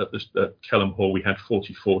Kelham Hall, we had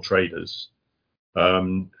 44 traders,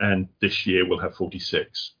 and this year we'll have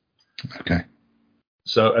 46. Okay.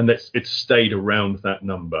 So, and it's stayed around that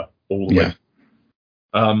number all the way.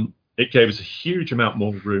 It gave us a huge amount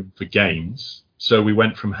more room for games. So we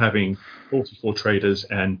went from having 44 traders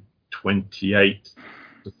and 28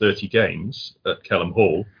 to 30 games at Kelham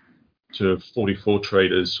Hall to 44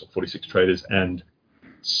 traders, or 46 traders, and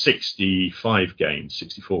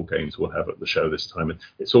 64 games we'll have at the show this time. And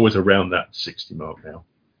it's always around that 60 mark now.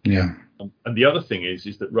 Yeah. And the other thing is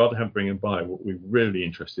that rather than bring and buy, what we're really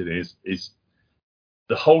interested in is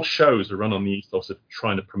the whole shows are run on the ethos of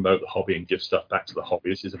trying to promote the hobby and give stuff back to the hobby.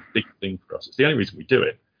 This is a big thing for us. It's the only reason we do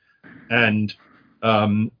it. And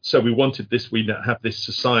so we wanted this. We have this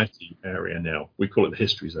society area now. We call it the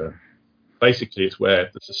history zone. Basically, it's where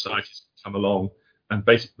the societies come along and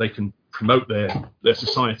basically they can promote their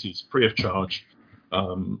societies free of charge.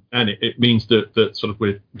 And it means that sort of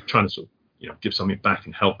we're trying to sort of give something back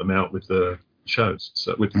and help them out with the shows.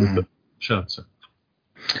 So with the show. So.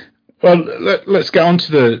 Well, let's get on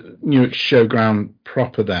to the Newark Showground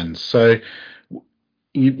proper then. So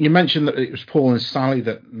you mentioned that it was Paul and Sally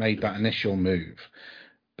that made that initial move,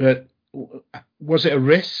 but was it a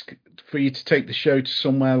risk for you to take the show to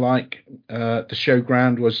somewhere like the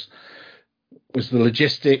Showground? Was the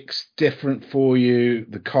logistics different for you?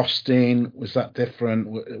 The costing, was that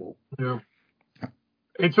different? Yeah.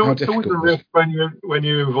 It's always a risk when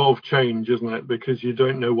you involve change, isn't it? Because you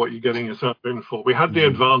don't know what you're getting yourself in for. We had the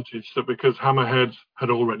advantage that because Hammerhead had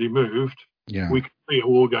already moved, we could see a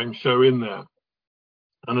war game show in there.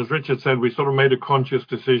 And as Richard said, we sort of made a conscious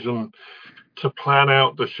decision to plan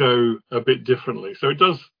out the show a bit differently. So it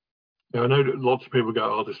does, I know that lots of people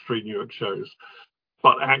go, there's 3 Newark shows.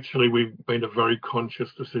 But actually, we've made a very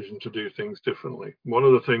conscious decision to do things differently. One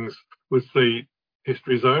of the things was the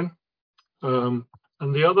History Zone.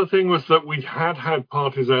 And the other thing was that we had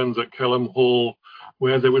Partisans at Kelham Hall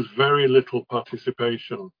where there was very little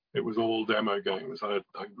participation. It was all demo games. I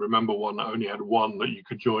remember one that only had one that you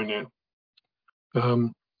could join in.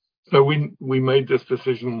 So we made this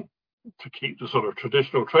decision to keep the sort of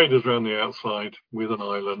traditional traders around the outside with an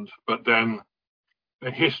island, but then the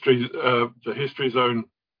history zone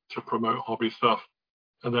to promote hobby stuff,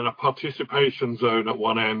 and then a participation zone at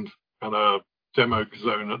one end and a demo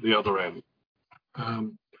zone at the other end.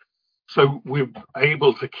 So we're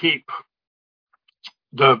able to keep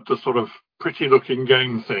the sort of pretty looking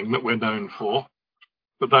game thing that we're known for,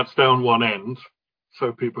 but that's down one end,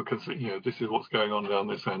 so people can see, this is what's going on down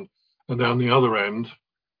this end, and down the other end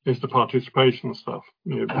is the participation stuff.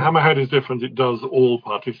 Hammerhead is different. It does all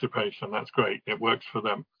participation. That's great. It works for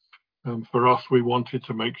them. For us, we wanted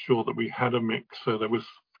to make sure that we had a mix, so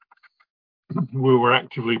we were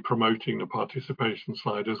actively promoting the participation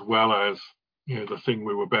side as well as the thing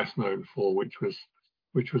we were best known for, which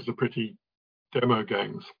was the pretty demo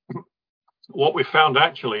games. What we found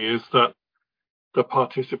actually is that the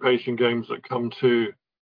participation games that come to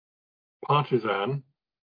Partizan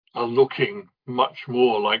are looking much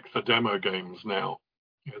more like the demo games now,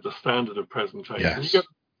 the standard of presentation. Yes, you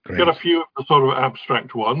get a few of the sort of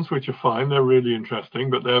abstract ones, which are fine, they're really interesting,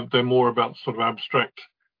 but they're more about sort of abstract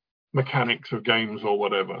mechanics of games or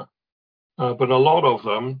whatever. But a lot of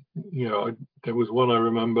them, there was one I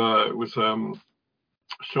remember, it was a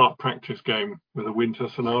sharp practice game with a winter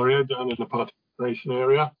scenario down in the participation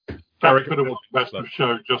area. That could have been the best of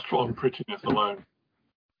show just on prettiness alone.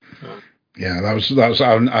 Yeah, that was.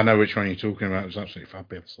 I know which one you're talking about. It was absolutely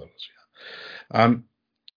fabulous.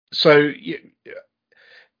 So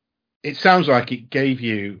it sounds like it gave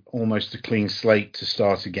you almost a clean slate to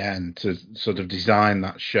start again, to sort of design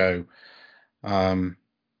that show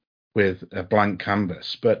with a blank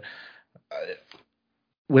canvas. But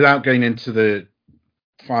without going into the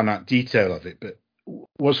finite detail of it, but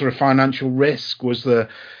was there a financial risk? Was there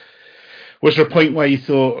a point where you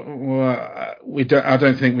thought, well, I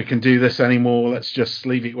don't think we can do this anymore. Let's just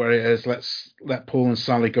leave it where it is. Let's let Paul and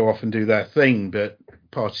Sally go off and do their thing. But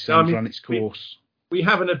Partizan ran its course. We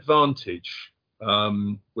have an advantage,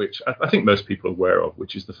 which I think most people are aware of,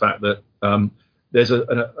 which is the fact that there's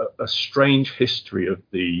a strange history of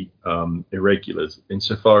the irregulars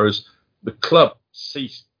insofar as the club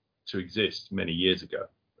ceased to exist many years ago.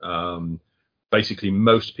 Basically,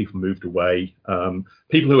 most people moved away.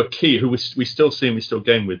 People who are key, who we still see and we still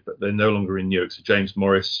game with, but they're no longer in Newark. So James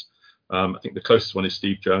Morris, I think the closest one is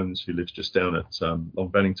Steve Jones, who lives just down at Long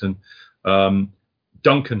Bennington.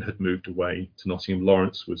 Duncan had moved away to Nottingham.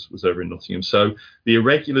 Lawrence was over in Nottingham. So the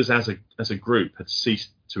irregulars as a group had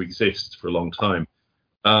ceased to exist for a long time.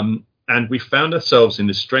 And we found ourselves in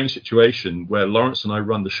this strange situation where Lawrence and I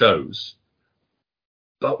run the shows,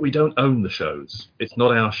 but we don't own the shows. It's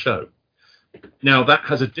not our show. Now that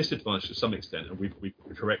has a disadvantage to some extent, and we've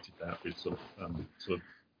corrected that with sort of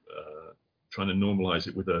trying to normalise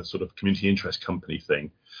it with a sort of community interest company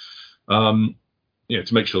thing,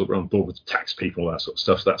 to make sure that we're on board with tax people, all that sort of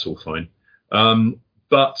stuff. So that's all fine.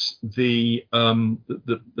 But the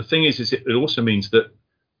thing is it also means that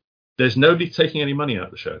there's nobody taking any money out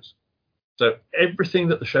of the shows. So everything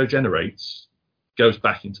that the show generates goes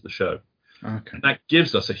back into the show. Okay. And that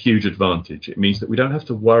gives us a huge advantage. It means that we don't have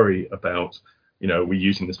to worry about, we're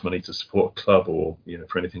using this money to support a club or,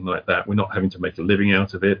 for anything like that. We're not having to make a living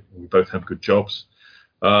out of it. We both have good jobs.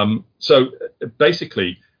 So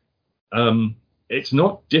basically, it's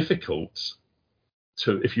not difficult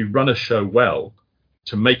if you run a show well,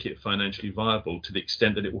 to make it financially viable to the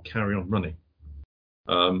extent that it will carry on running.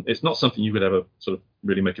 It's not something you would ever sort of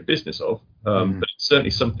really make a business of, but it's certainly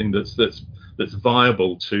something that's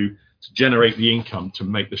viable to generate the income to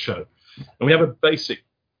make the show. And we have a basic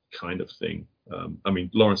kind of thing. I mean,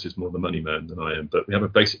 Lawrence is more the money man than I am, but we have a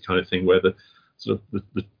basic kind of thing where the sort of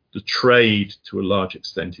the trade to a large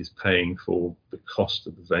extent is paying for the cost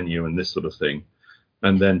of the venue and this sort of thing,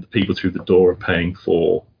 and then the people through the door are paying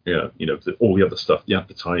for all the other stuff, the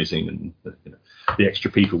advertising and the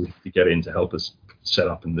extra people we get in to help us set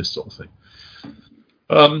up and this sort of thing.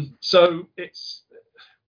 So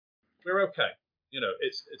we're okay.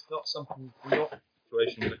 It's not something, we're not in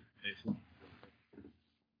a situation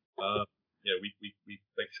where we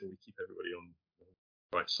make sure we keep everybody on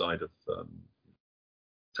the right side of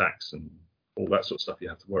tax and all that sort of stuff you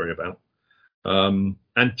have to worry about. And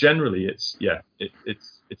generally, it's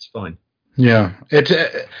fine. Yeah,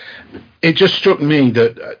 it just struck me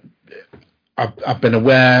that I've been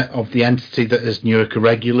aware of the entity that is Newark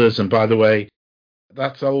Irregulars, and by the way,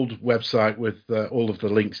 that old website with all of the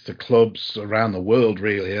links to clubs around the world,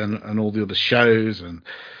 really, and all the other shows and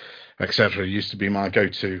etc. used to be my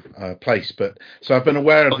go-to place. But so I've been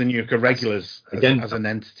aware of the Newark Irregulars as an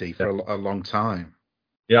entity for a long time.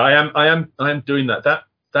 Yeah, I am doing that.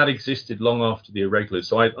 That existed long after the Irregulars.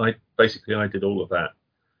 So I did all of that.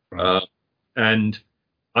 Right. And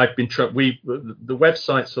I've been the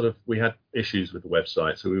website sort of, we had issues with the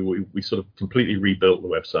website, so we sort of completely rebuilt the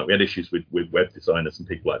website. We had issues with web designers and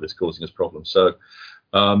people like this causing us problems. So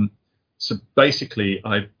basically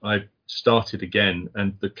I started again,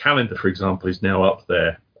 and the calendar, for example, is now up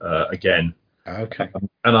there again. Okay.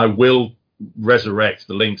 And I will resurrect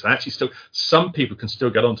the links. I actually some people can still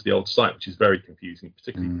get onto the old site, which is very confusing,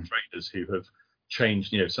 particularly traders who have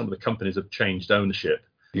changed. Some of the companies have changed ownership.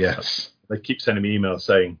 Yes. They keep sending me emails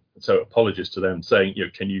saying, so apologies to them, saying,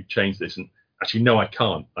 can you change this? And actually, no, I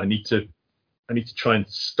can't. I need to try and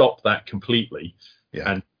stop that completely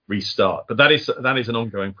and restart. But that is an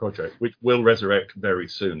ongoing project which will resurrect very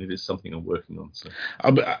soon. It is something I'm working on. So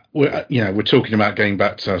we're talking about going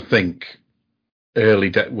back to, I think,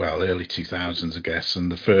 early 2000s, I guess, and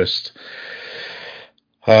the first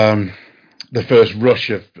rush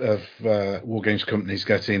of war games companies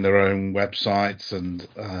getting their own websites and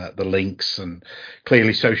the links, and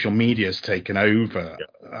clearly social media has taken over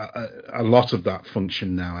a lot of that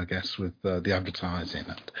function now, I guess, with the advertising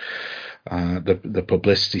and the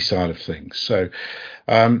publicity side of things. So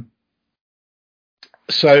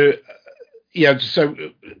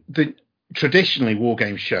traditionally war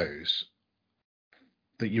game shows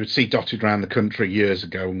that you would see dotted around the country years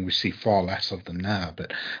ago, and we see far less of them now,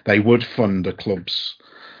 but they would fund a club's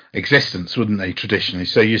existence, wouldn't they, traditionally?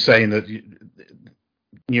 So you're saying that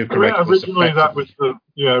originally that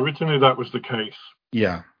was the case.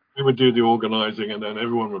 Yeah. They would do the organising, and then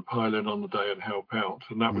everyone would pile in on the day and help out,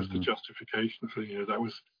 and that was the justification for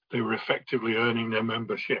they were effectively earning their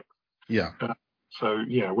membership. Yeah.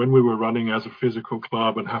 When we were running as a physical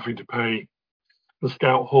club and having to pay the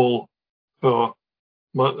Scout Hall for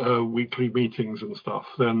weekly meetings and stuff,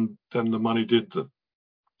 then the money did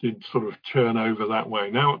sort of churn over that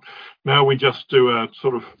way. Now we just do a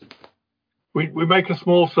sort of we make a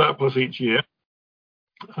small surplus each year,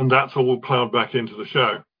 and that's all plowed back into the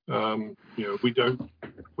show.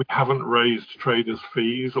 We haven't raised traders'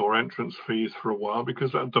 fees or entrance fees for a while,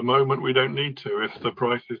 because at the moment we don't need to. If the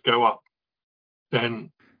prices go up,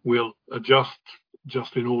 then we'll adjust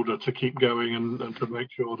just in order to keep going and to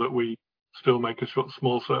make sure that we still make a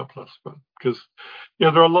small surplus. But because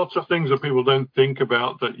there are lots of things that people don't think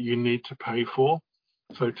about that you need to pay for.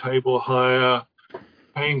 So table hire,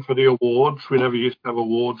 paying for the awards. We never used to have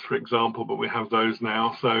awards, for example, but we have those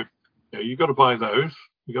now. So you've got to buy those.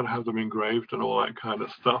 You've got to have them engraved and all that kind of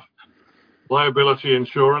stuff. Liability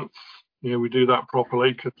insurance, we do that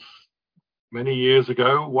properly, because many years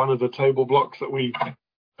ago, one of the table blocks that we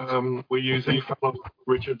use,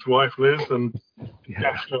 Richard's wife Liz, and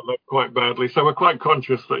gashed up quite badly. So we're quite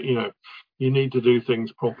conscious that you need to do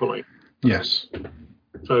things properly. Yes.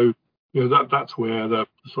 So that's where the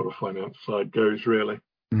sort of finance side goes, really.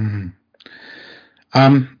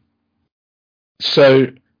 So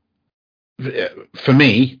for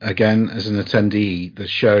me, again, as an attendee, the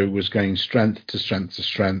show was going strength to strength to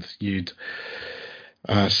strength. You'd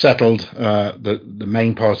settled the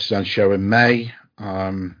main Partizan show in May.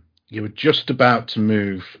 You were just about to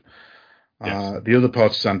move the other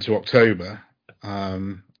Partizan to October,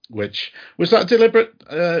 which was that deliberate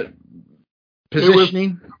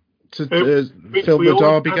positioning to fill the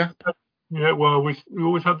Derby gap? Yeah, well, we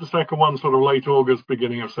always had the second one sort of late August,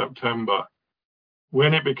 beginning of September.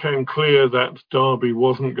 When it became clear that Derby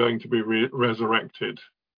wasn't going to be resurrected,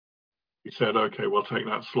 we said, okay, we'll take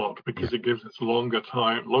that slot, because it gives us longer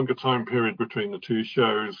time period between the two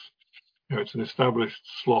shows. it's an established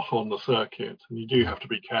slot on the circuit, and you do have to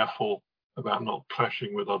be careful about not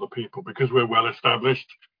clashing with other people because we're well established.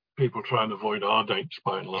 People try and avoid our dates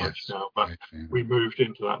by and large now, but we moved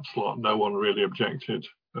into that slot. No one really objected.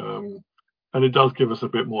 And it does give us a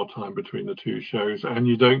bit more time between the two shows, and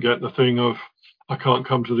you don't get the thing of, I can't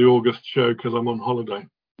come to the August show because I'm on holiday.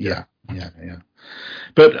 Yeah.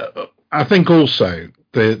 But I think also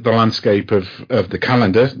the landscape of the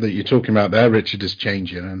calendar that you're talking about there, Richard, is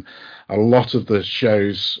changing, and a lot of the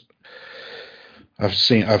shows I've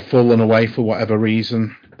fallen away for whatever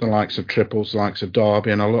reason. The likes of Triples, the likes of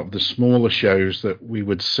Derby, and a lot of the smaller shows that we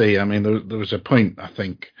would see. I mean, there was a point, I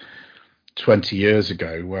think, 20 years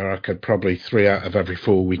ago where I could probably 3 out of every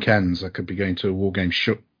 4 weekends I could be going to a war game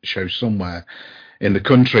show somewhere in the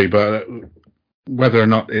country, but whether or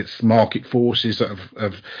not it's market forces that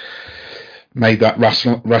have made that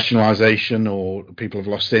rationalisation, or people have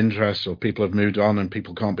lost interest, or people have moved on and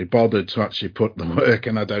people can't be bothered to actually put the work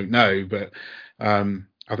in, I don't know, but I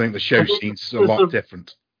think the show scene's a lot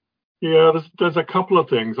different. Yeah, there's a couple of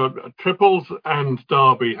things. Triples and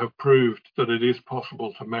Derby have proved that it is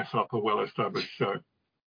possible to mess up a well-established show.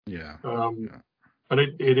 Yeah. And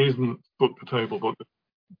it isn't book the table,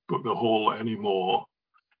 book the hall anymore.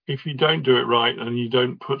 If you don't do it right and you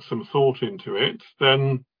don't put some thought into it,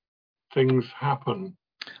 then things happen.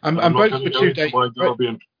 I'm not going to go into why Derby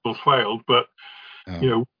and Triples failed, but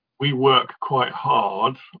we work quite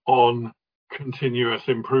hard on continuous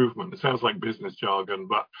improvement. It sounds like business jargon,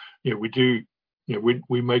 but we do.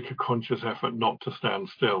 We make a conscious effort not to stand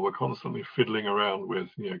still. We're constantly fiddling around with,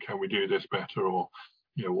 can we do this better, or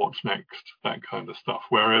what's next, that kind of stuff.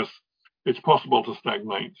 Whereas it's possible to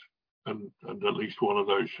stagnate, and at least one of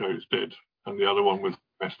those shows did, and the other one was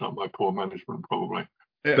messed up by poor management, probably.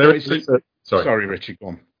 Sorry, Richard, go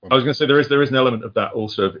on. I was going to say there is an element of that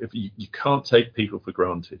also. If you can't take people for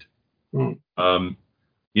granted. There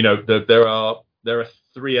are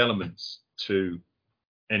 3 elements to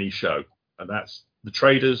any show, and that's the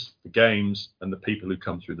traders, the games, and the people who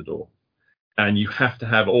come through the door. And you have to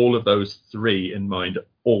have all of those 3 in mind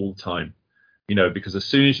all the time, because as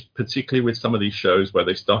soon as, particularly with some of these shows where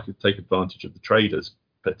they start to take advantage of the traders,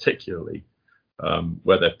 particularly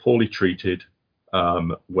where they're poorly treated,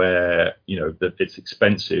 where that it's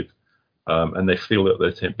expensive, and they feel that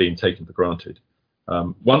they're being taken for granted.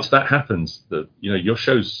 Once that happens, your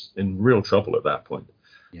show's in real trouble at that point.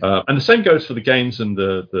 Yeah. And the same goes for the games and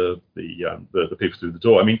the people through the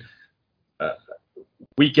door. I mean,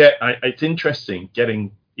 it's interesting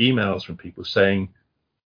getting emails from people saying,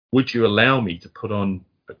 "Would you allow me to put on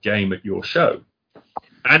a game at your show?"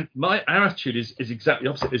 And our attitude is exactly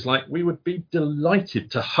opposite. It's like, we would be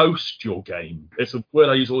delighted to host your game. It's a word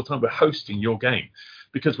I use all the time. We're hosting your game.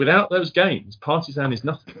 Because without those games, Partizan is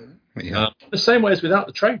nothing. Yeah. The same way as without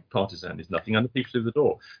the trade, Partizan is nothing, and the people through the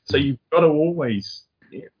door. So you've got to always,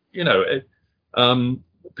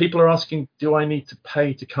 people are asking, do I need to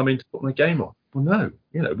pay to come in to put my game on? Well, no.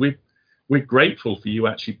 We're grateful for you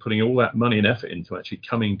actually putting all that money and effort into actually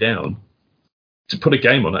coming down to put a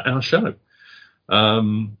game on at our show.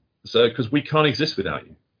 So because we can't exist without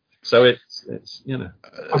you. So it's I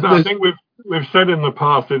think we've said in the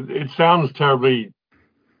past, it sounds terribly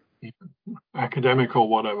academic or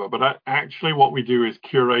whatever, but actually what we do is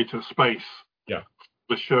curate a space for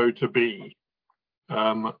the show to be,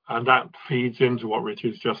 and that feeds into what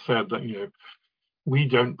Richard's just said, that we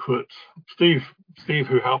don't put Steve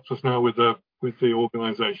who helps us now with the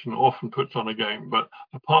organization often puts on a game, but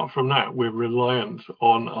apart from that we're reliant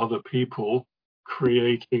on other people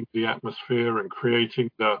creating the atmosphere and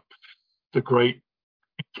creating the great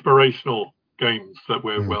inspirational games that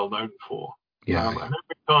we're well known for. And every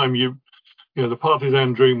time the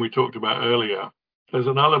Partizan dream we talked about earlier, there's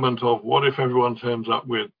an element of, what if everyone turns up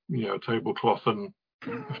with a tablecloth and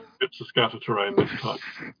bits of scatter terrain this time?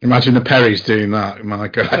 Imagine the Perrys doing that. My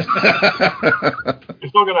God.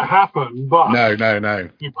 It's not going to happen, but no.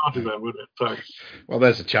 You Partizan, would it? So, well,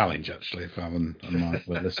 there's a challenge actually if Alan and Mike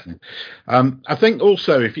were listening. I think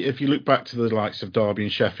also if you look back to the likes of Derby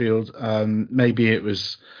and Sheffield, maybe it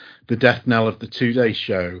was the death knell of the 2-day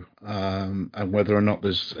show, and whether or not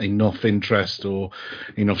there's enough interest or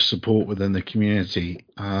enough support within the community.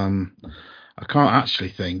 I can't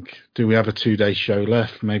actually think. Do we have a 2-day show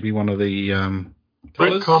left? Maybe one of the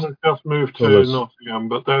Britcon has just moved to Nottingham,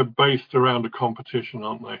 but they're based around a competition,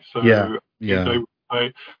 aren't they? So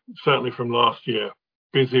they certainly from last year,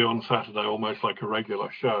 busy on Saturday, almost like a regular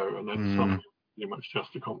show, and then Sunday pretty much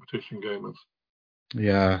just the competition gamers.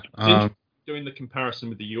 Yeah. Doing the comparison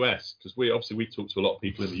with the US, because we talk to a lot of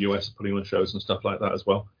people in the US putting on shows and stuff like that as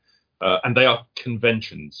well, and they are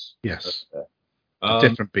conventions. Yes, a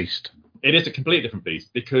different beast. It is a completely different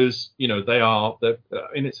beast because they're.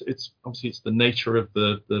 It's obviously it's the nature of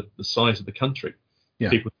the size of the country. Yeah.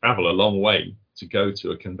 People travel a long way to go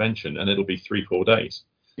to a convention, and it'll be 3-4 days.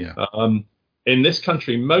 Yeah. In this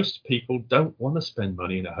country, most people don't want to spend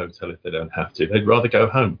money in a hotel if they don't have to. They'd rather go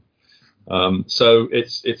home. So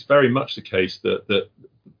it's very much the case that the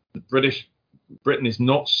Britain is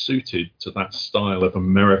not suited to that style of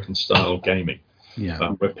American style gaming. Yeah.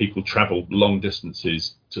 Where people travel long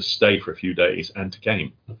distances to stay for a few days and to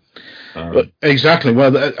game. Exactly.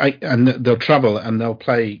 Well, and they'll travel and they'll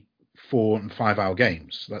play 4 and 5 hour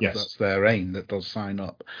games. That's their aim, that they'll sign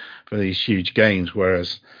up for these huge games.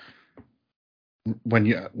 Whereas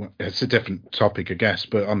it's a different topic, I guess,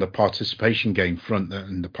 but on the participation game front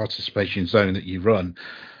and the participation zone that you run,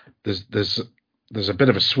 there's a bit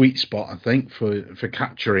of a sweet spot, I think, for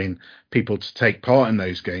capturing people to take part in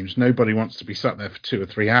those games. Nobody wants to be sat there for 2 or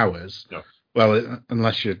 3 hours. No. Well,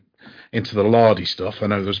 unless you're into the lardy stuff. I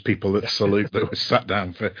know there's people that salute that were sat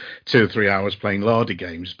down for 2 or 3 hours playing lardy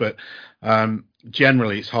games, but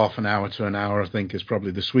generally it's half an hour to an hour, I think, is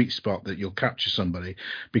probably the sweet spot that you'll capture somebody,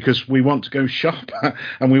 because we want to go shop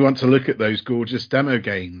and we want to look at those gorgeous demo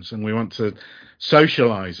games and we want to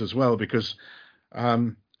socialize as well, because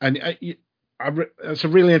it's a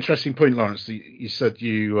really interesting point, Lawrence. You said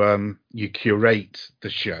you curate the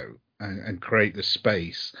show and create the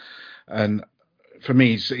space, and for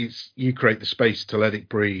me, it's you create the space to let it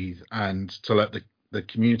breathe and to let the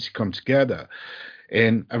community come together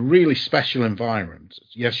in a really special environment.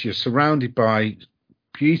 Yes, you're surrounded by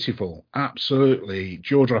beautiful, absolutely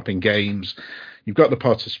jaw-dropping games. You've got the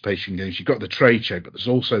participation games, you've got the trade show, but there's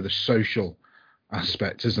also the social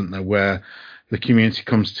aspect, isn't there, where the community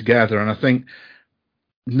comes together. And I think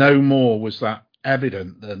no more was that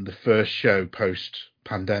evident than the first show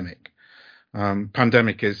post-pandemic.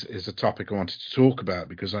 Pandemic is a topic I wanted to talk about,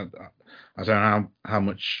 because I don't know how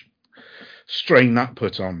much strain that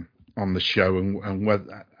put on the show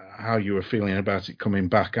and how you were feeling about it coming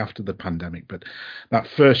back after the pandemic. But that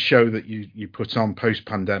first show that you put on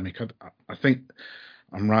post-pandemic, I think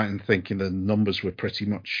I'm right in thinking the numbers were pretty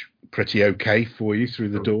okay for you through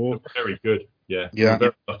the door. Very good. Yeah. Yeah. We're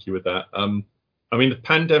very lucky with that. I mean, the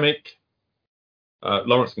pandemic,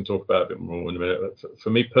 Lawrence can talk about it a bit more in a minute. But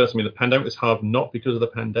for me personally, the pandemic was hard, not because of the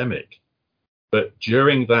pandemic, but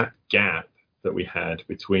during that gap that we had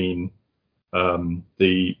between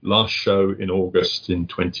the last show in August in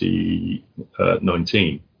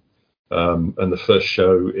 2019 and the first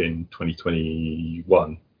show in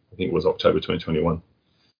 2021, I think it was October 2021,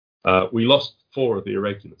 we lost 4 of the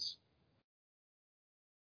irregulars.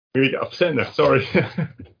 We get upset now, sorry.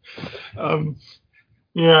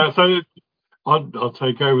 Yeah, so I'll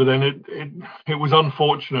take over then. It was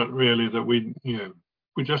unfortunate, really, that we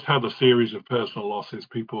just had a series of personal losses,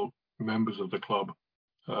 members of the club,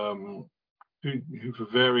 who for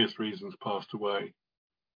various reasons passed away,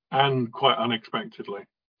 and quite unexpectedly.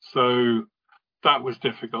 So that was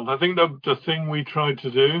difficult. I think the thing we tried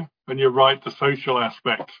to do, and you're right, the social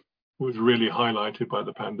aspect was really highlighted by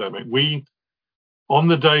the pandemic. On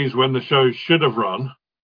the days when the show should have run,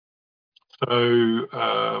 so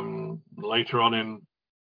later on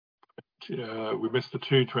we missed the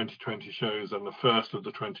 2 2020 shows and the first of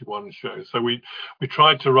the 21 shows. So we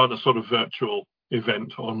tried to run a sort of virtual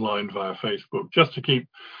event online via Facebook, just to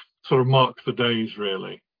sort of mark the days,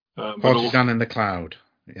 really. Partizan in the Cloud.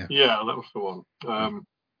 Yeah, that was the one.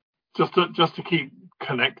 Just to keep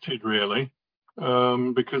connected, really,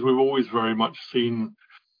 because we've always very much seen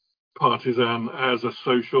Partizan as a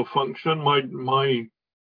social function. My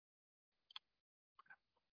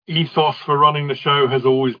ethos for running the show has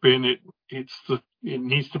always been it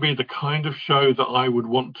needs to be the kind of show that I would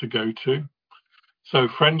want to go to. So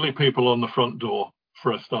friendly people on the front door,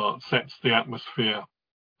 for a start, sets the atmosphere.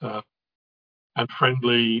 And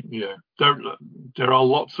friendly, there are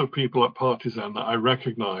lots of people at Partizan that I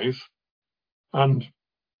recognise, and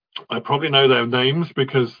I probably know their names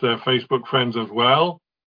because they're Facebook friends as well,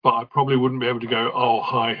 but I probably wouldn't be able to go, "Oh,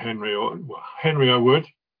 hi, Henry," or Henry I would.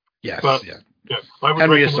 Yes, but, yeah. I would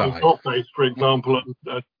Henry recognise aside. your face, for example,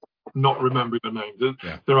 and not remember the names.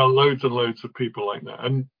 There are loads and loads of people like that,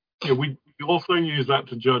 and we also use that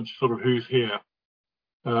to judge sort of who's here.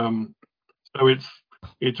 So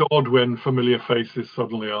it's odd when familiar faces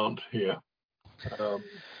suddenly aren't here.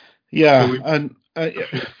 And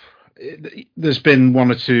there's been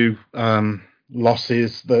 1 or 2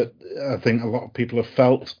 losses that I think a lot of people have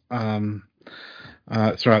felt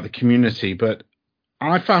throughout the community, but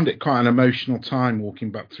I found it quite an emotional time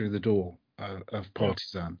walking back through the door of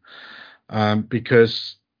Partizan,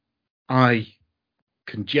 because I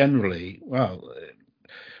can generally,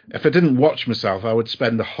 if I didn't watch myself, I would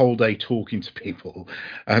spend the whole day talking to people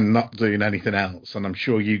and not doing anything else. And I'm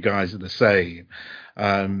sure you guys are the same.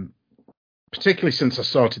 Particularly since I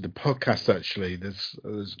started the podcast, actually, there's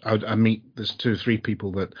 2 or 3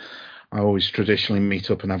 people that I always traditionally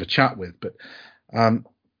meet up and have a chat with. But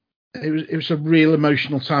it was a real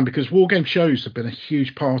emotional time, because wargame shows have been a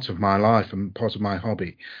huge part of my life and part of my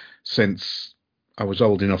hobby since I was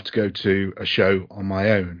old enough to go to a show on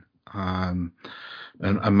my own and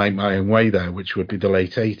make my own way there, which would be the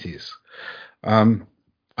late 80s.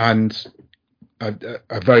 And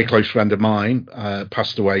a very close friend of mine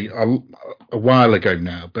passed away a while ago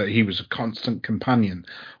now, but he was a constant companion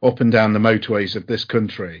up and down the motorways of this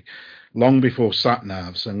country long before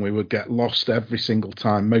sat-navs, and we would get lost every single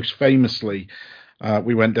time. Most famously,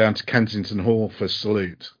 we went down to Kensington Hall for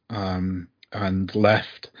Salute and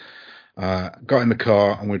left, got in the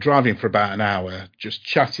car, and we're driving for about an hour just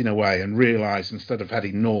chatting away, and realised instead of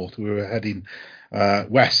heading north, we were heading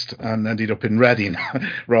west, and ended up in Reading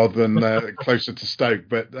rather than closer to Stoke.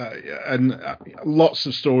 But and lots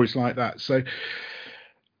of stories like that. So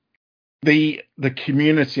the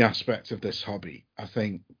community aspect of this hobby, I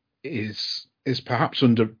think, is perhaps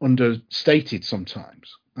understated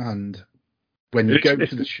sometimes. And when you go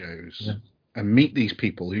to the shows and meet these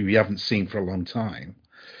people who you haven't seen for a long time,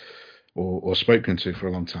 or spoken to for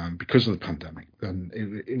a long time because of the pandemic, then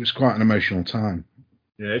it was quite an emotional time.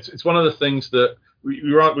 Yeah, it's one of the things that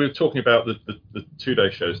we were talking about the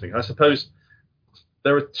 2-day shows thing. I suppose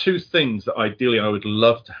there are 2 things that ideally I would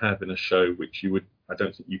love to have in a show, which I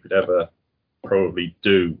don't think you could ever probably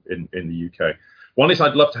do in the UK. One is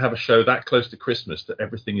I'd love to have a show that close to Christmas that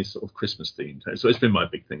everything is sort of Christmas themed. So it's been my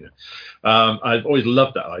big thing. I've always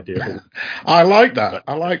loved that idea. I like that.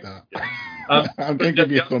 Yeah. I'm going to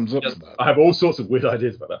give you a thumbs up for that. I have all sorts of weird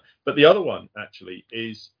ideas about that. But the other one, actually,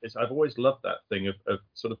 is I've always loved that thing of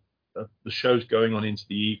sort of the shows going on into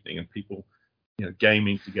the evening and people,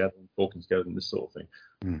 gaming together and talking together and this sort of thing.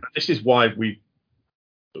 Mm. This is why we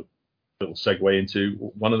little segue into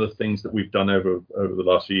one of the things that we've done over the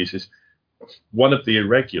last few years is one of the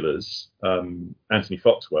irregulars, Anthony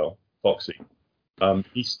Foxy,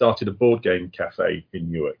 he started a board game cafe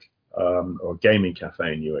in Newark, or a gaming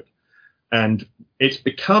cafe in Newark. And it's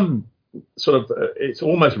become it's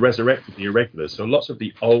almost resurrected the irregulars. So lots of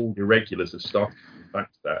the old irregulars have started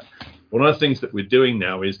back to that. One of the things that we're doing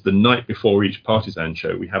now is the night before each Partizan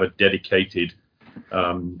show, we have a dedicated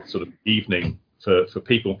sort of evening for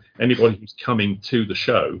people, anybody who's coming to the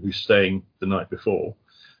show, who's staying the night before.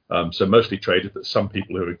 So mostly traders, but some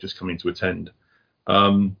people who are just coming to attend.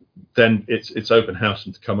 Then it's open house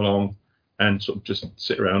and to come along and sort of just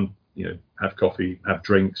sit around, have coffee, have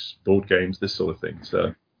drinks, board games, this sort of thing.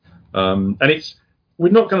 So, and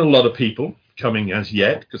we're not getting a lot of people coming as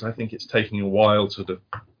yet, because I think it's taking a while to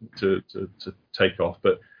take off.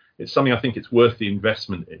 But it's something I think it's worth the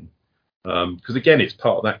investment in, because again, it's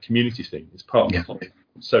part of that community thing. It's part of the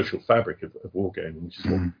social fabric of wargaming, which is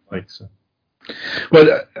what I like. So.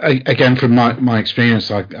 Well, again, from my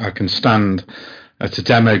experience, I can stand at a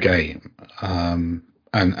demo game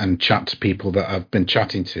and chat to people that I've been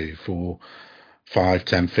chatting to for 5,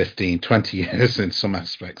 10, 15, 20 years in some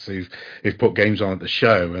aspects, who've put games on at the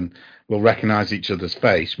show and will recognise each other's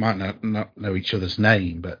face, might not know each other's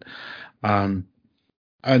name, but and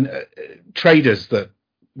traders that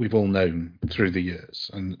we've all known through the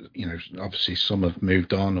years, and obviously some have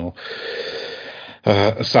moved on or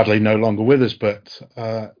are sadly no longer with us, but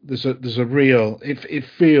there's a real, it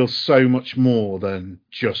feels so much more than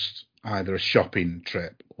just either a shopping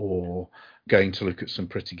trip or going to look at some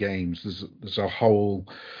pretty games. There's a whole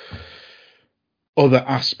other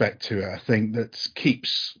aspect to it, I think, that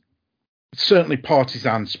keeps certainly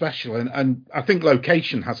Partizan special, and I think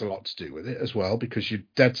location has a lot to do with it as well, because you're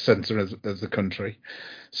dead centre of the country,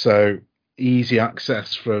 so easy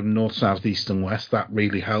access from north, south, east and west. That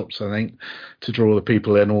really helps, I think, to draw the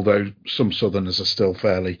people in, although some southerners are still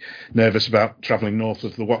fairly nervous about travelling north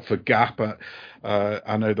of the Watford Gap.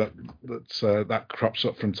 I know that crops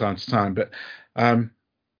up from time to time, but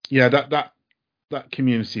that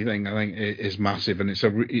community thing, I think, is massive, and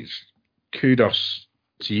it's kudos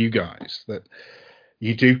to you guys that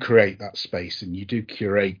you do create that space and you do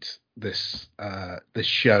curate this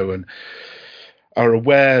show and are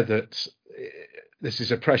aware that this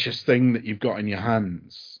is a precious thing that you've got in your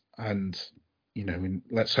hands. And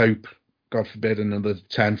let's hope, God forbid, another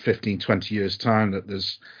 10, 15, 20 years time that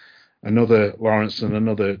there's another Lawrence and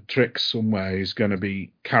another Trix somewhere who's going to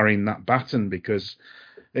be carrying that baton, because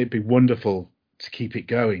it'd be wonderful to keep it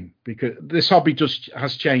going, because this hobby just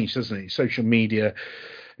has changed, hasn't it? Social media,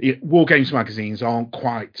 War Games magazines aren't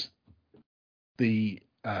quite the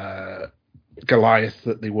Goliath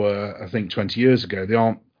that they were, I think, 20 years ago. They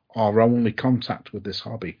aren't our only contact with this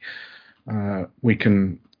hobby. You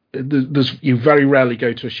very rarely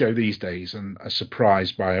go to a show these days and are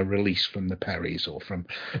surprised by a release from the Perrys or from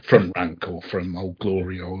Rank or from Old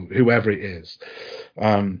Glory or whoever it is.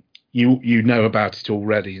 You know about it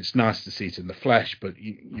already. It's nice to see it in the flesh, but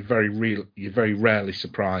you're very rarely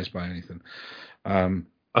surprised by anything.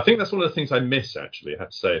 I think that's one of the things I miss, actually. I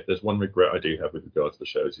have to say, if there's one regret I do have with regard to the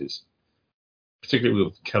shows, is particularly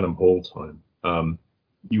with Kelham Hall time.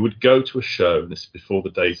 You would go to a show, and this is before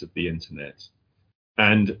the days of the internet,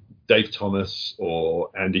 and Dave Thomas or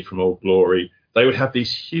Andy from Old Glory, they would have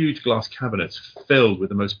these huge glass cabinets filled with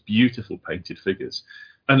the most beautiful painted figures.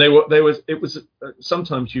 And they was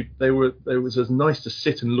as nice to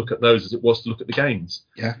sit and look at those as it was to look at the games.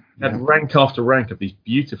 Yeah. Had rank after rank of these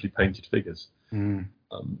beautifully painted figures. Mm.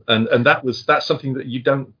 And that's something that you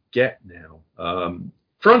don't get now,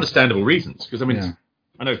 for understandable reasons. Because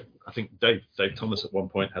I think Dave Thomas at one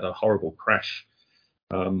point had a horrible crash,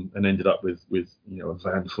 and ended up with a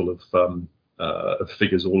van full of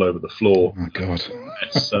figures all over the floor. Oh my God!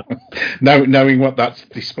 Knowing what that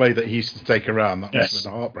display that he used to take around, that must have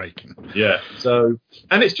been heartbreaking. Yeah. So,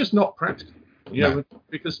 and it's just not practical,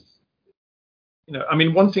 because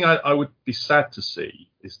one thing I would be sad to see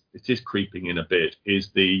is it is creeping in a bit is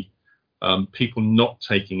the people not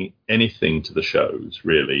taking anything to the shows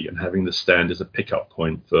really and having the stand as a pickup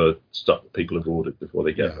point for stuff that people have ordered before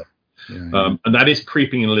they get there. Yeah. And that is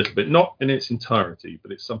creeping in a little bit, not in its entirety,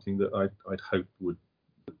 but it's something that I'd hope would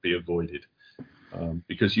be avoided,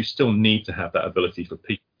 because you still need to have that ability for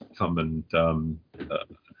people to come and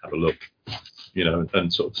have a look,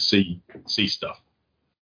 and sort of see stuff.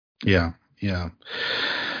 Yeah.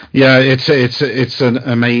 It's an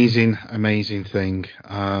amazing thing,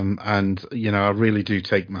 and I really do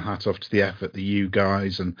take my hat off to the effort that you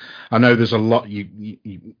guys, and I know there's a lot.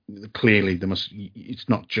 You clearly it's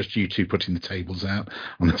not just you two putting the tables out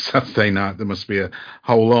on a Saturday night. There must be a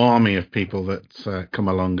whole army of people that come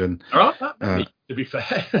along and. There aren't that many, to be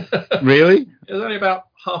fair. Really? There's only about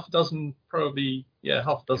half a dozen, probably. Yeah,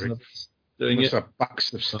 half a dozen of us. Doing it. Have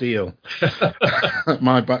backs of steel.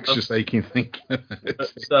 My back's just aching thinking.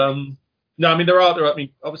 No, there are.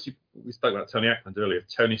 Obviously, we spoke about Tony Ackland earlier.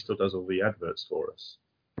 Tony still does all the adverts for us.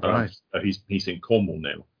 Right. He's in Cornwall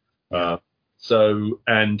now.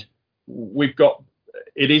 And we've got.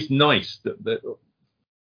 It is nice that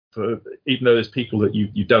for even though there's people that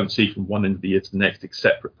you don't see from one end of the year to the next,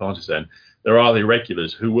 except for Partizan, there are the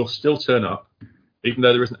regulars who will still turn up, even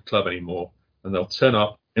though there isn't a club anymore, and they'll turn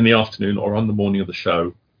up in the afternoon or on the morning of the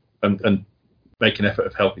show and make an effort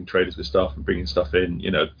of helping traders with stuff and bringing stuff in.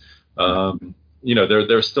 There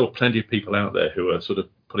are still plenty of people out there who are sort of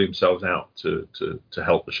putting themselves out to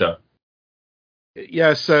help the show.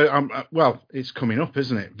 Yeah, so it's coming up,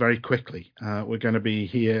 isn't it? Very quickly. We're going to be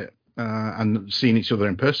here and seeing each other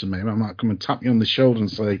in person. Maybe I might come and tap you on the shoulder and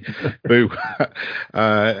say boo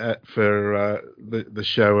for the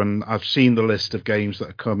show. And I've seen the list of games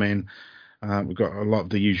that are coming. We've got a lot of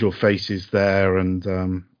the usual faces there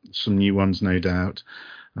and some new ones, no doubt.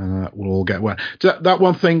 We'll all get one. That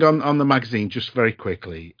one thing on the magazine, just very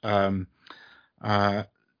quickly.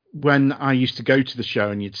 When I used to go to the show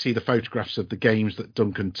and you'd see the photographs of the games that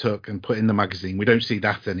Duncan took and put in the magazine, we don't see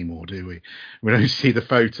that anymore, do we? We don't see the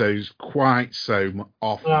photos quite so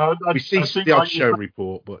often. We see the odd show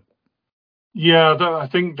report, but... Yeah, I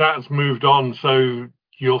think that's moved on. So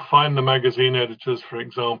you'll find the magazine editors, for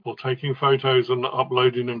example, taking photos and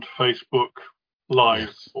uploading them to Facebook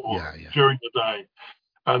Live during the day.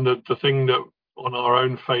 And the thing that on our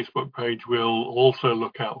own Facebook page we'll also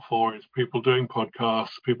look out for is people doing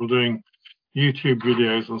podcasts, people doing YouTube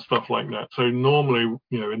videos and stuff like that. So normally,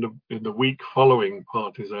 in the week following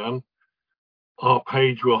Partizan, our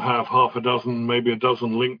page will have half a dozen, maybe a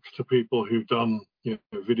dozen links to people who've done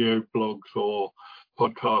video blogs or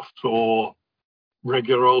podcasts or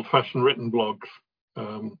regular old-fashioned written blogs,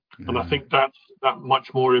 and I think that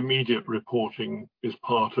much more immediate reporting is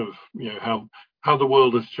part of how the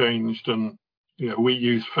world has changed, and we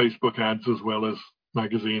use Facebook ads as well as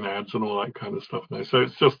magazine ads and all that kind of stuff now. So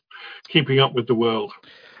it's just keeping up with the world.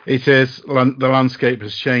 It is. The landscape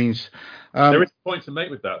has changed. There is a point to make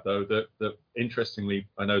with that, though, that interestingly,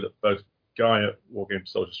 I know that both Guy at Wargames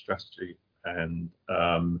Soldier Strategy and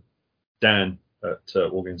Dan at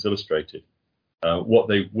Wargames Illustrated, what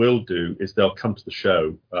they will do is they'll come to the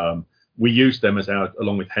show. We use them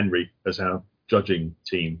along with Henry, as our judging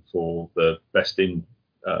team for the best in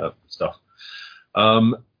stuff.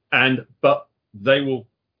 But they will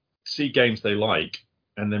see games they like,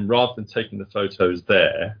 and then rather than taking the photos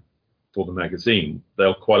there, for the magazine,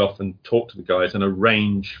 they'll quite often talk to the guys and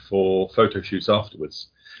arrange for photo shoots afterwards.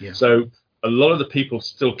 Yeah. So a lot of the people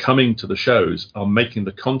still coming to the shows are making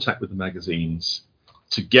the contact with the magazines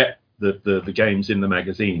to get the games in the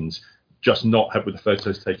magazines, just not have with the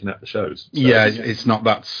photos taken at the shows. So, it's not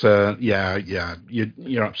that.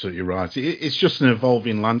 You're absolutely right. It's just an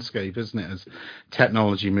evolving landscape, isn't it? As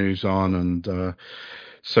technology moves on and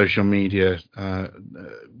social media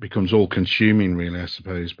becomes all-consuming, really, I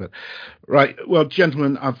suppose. But right, well,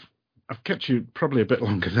 gentlemen, I've kept you probably a bit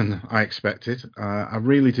longer than I expected. I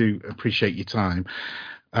really do appreciate your time.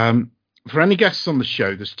 For any guests on the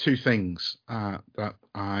show, there's two things that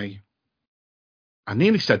I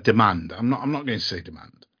nearly said demand. I'm not going to say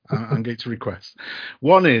demand. I'm going to request.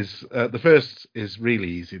 One is the first is really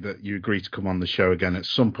easy, that you agree to come on the show again at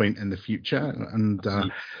some point in the future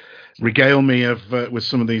and regale me with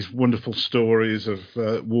some of these wonderful stories of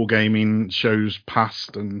wargaming shows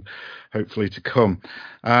past and hopefully to come.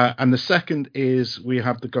 And the second is we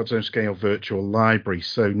have the God's Own Scale virtual library.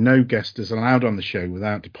 So no guest is allowed on the show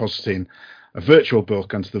without depositing a virtual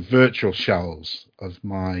book onto the virtual shelves of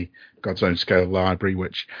my God's Own Scale library,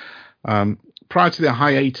 which prior to the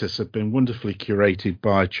hiatus had been wonderfully curated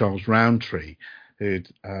by Charles Roundtree, who'd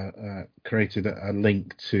created a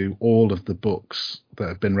link to all of the books that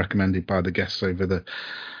have been recommended by the guests over the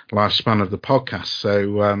lifespan of the podcast.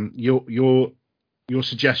 So your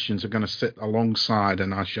suggestions are going to sit alongside,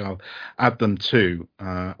 and I shall add them to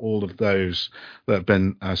all of those that have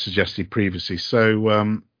been suggested previously.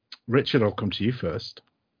 So, Richard, I'll come to you first.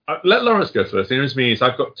 Let Lawrence go first. The interesting thing is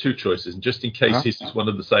I've got two choices, and just in case his is one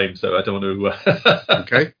of the same, so I don't want to...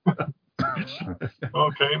 Okay.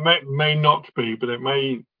 Okay, it may not be, but it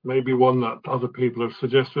may be one that other people have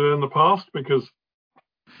suggested in the past, because,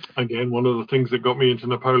 again, one of the things that got me into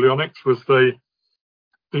Napoleonics was the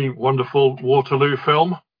wonderful Waterloo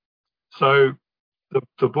film. So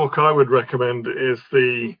the book I would recommend is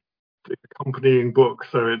the accompanying book.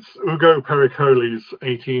 So it's Ugo Pericoli's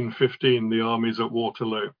 1815, The Armies at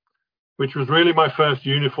Waterloo, which was really my first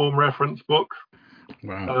uniform reference book.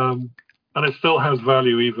 Wow. And it still has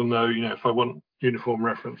value, even though, if I want uniform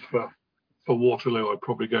reference for Waterloo, I'd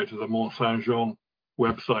probably go to the Mont Saint-Jean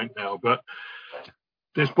website now. But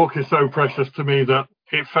this book is so precious to me that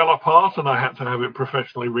it fell apart and I had to have it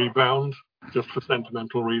professionally rebound just for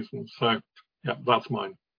sentimental reasons. So, yeah, that's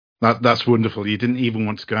mine. That's wonderful. You didn't even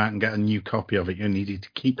want to go out and get a new copy of it. You needed to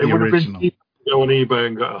keep the original. It would have been cheap to go on eBay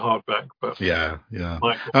and get a hardback. But yeah.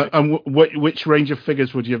 And which range of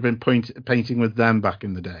figures would you have been painting with them back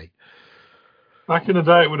in the day? Back in the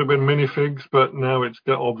day, it would have been minifigs, but now it's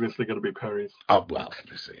obviously going to be Perry's. Oh, well,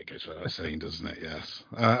 obviously it goes without saying, doesn't it? Yes.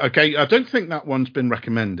 Okay, I don't think that one's been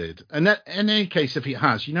recommended. And in any case, if it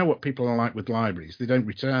has, you know what people are like with libraries. They don't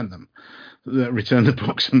return them. They return the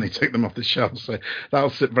books and they take them off the shelf. So that'll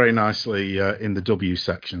sit very nicely in the W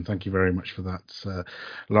section. Thank you very much for that,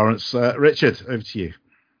 Lawrence. Richard, over to you.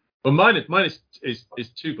 Well, mine is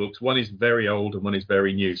two books. One is very old and one is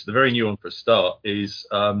very new. So the very new one, for a start, is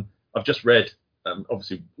I've just read...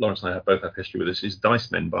 obviously, Lawrence and I both have history with this, is Dice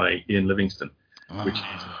Men by Ian Livingston, which is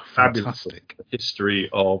a fabulous history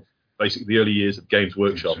of basically the early years of Games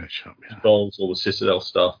Workshop. Involves all the Citadel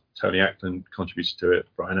stuff. Tony Ackland contributed to it,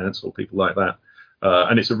 Brian Ansell, people like that.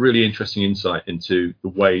 And it's a really interesting insight into the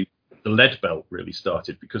way the lead belt really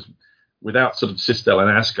started, because without sort of Citadel and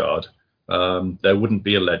Asgard, there wouldn't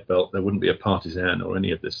be a lead belt, there wouldn't be a Partizan or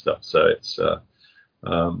any of this stuff. So it's...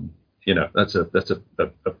 that's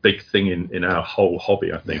a big thing in our whole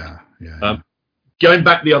hobby, I think. Yeah. Going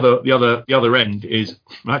back the other end is,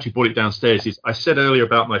 I actually brought it downstairs. Is I said earlier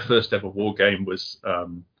about my first ever war game was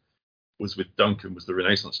with Duncan, was the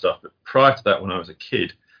Renaissance stuff. But prior to that, when I was a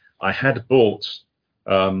kid, I had bought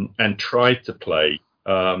and tried to play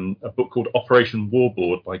a book called Operation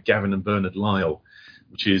Warboard by Gavin and Bernard Lyle,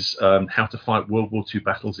 which is how to fight World War II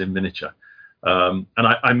battles in miniature. And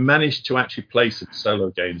I managed to actually play some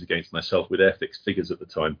solo games against myself with Airfix figures at the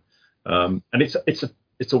time. And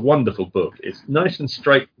it's a wonderful book. It's nice and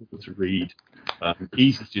straightforward to read,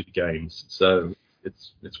 easy to do the games. So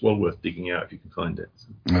it's well worth digging out if you can find it.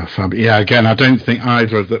 Yeah, again, I don't think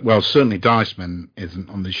either of the... Well, certainly Dice Men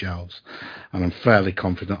isn't on the shelves. And I'm fairly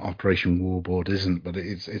confident Operation Warboard isn't. But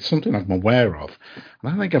it's something I'm aware of. And I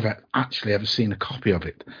don't think I've actually ever seen a copy of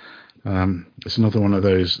it. It's another one of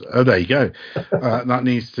those. Oh, there you go. That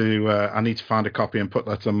needs to. I need to find a copy and put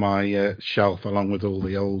that on my shelf along with all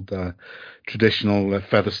the old traditional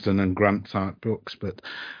Featherstone and Grant type books. But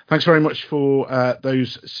thanks very much for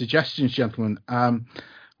those suggestions, gentlemen.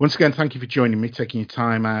 Once again, thank you for joining me, taking your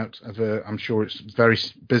time out of I'm sure it's a very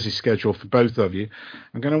busy schedule for both of you.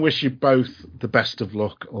 I'm going to wish you both the best of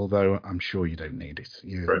luck, although I'm sure you don't need it.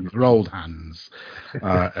 You're old hands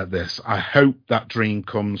at this. I hope that dream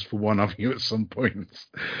comes for one of you at some point,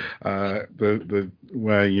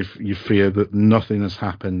 where you fear that nothing has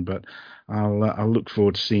happened. But I'll look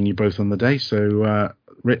forward to seeing you both on the day. So,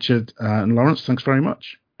 Richard and Lawrence, thanks very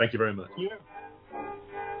much. Thank you very much. Yeah.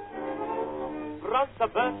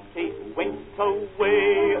 Brother Bertie went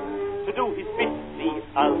away to do his bit the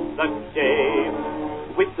other day,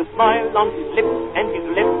 with a smile on his lips and his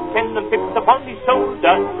lieutenant pips upon his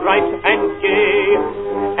shoulder, bright and gay.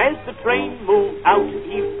 As the train moved out,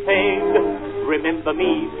 he said, "Remember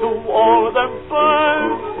me to all the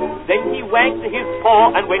birds." Then he wagged his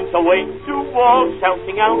paw and went away to war,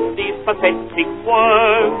 shouting out these pathetic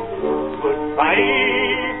words: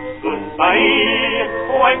 "Goodbye, goodbye,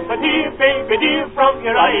 wipe a dear baby dear from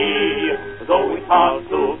your eye. Though it's hard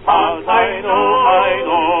to part, I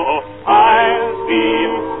know, I'll be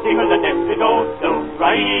sicker than death to go. Don't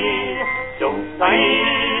cry, don't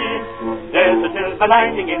sigh, there's a silver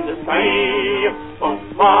lining in the sky.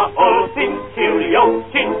 Bonsoir, all things, cheerio,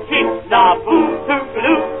 chin chin, na-boo,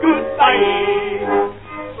 toodaloo, goodbye."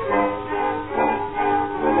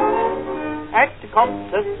 At the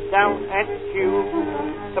concert down at Kew,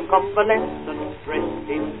 some convalescent dressed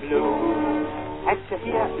in blue had to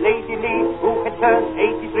hear Lady Lee, who had turned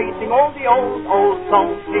 83, sing all the old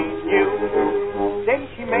songs she knew. Then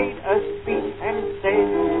she made a speech and said,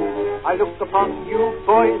 "I look upon you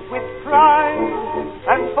boys with pride,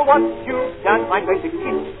 and for what you've done I'm going to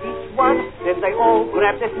kiss each one." Then they all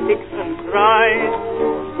grabbed their sticks and cried,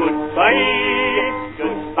 "Goodbye,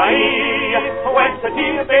 goodbye, went a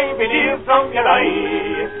dear baby dear from your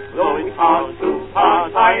eye. Though it's hard to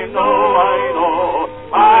part, I know,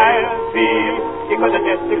 I'll feel sicker than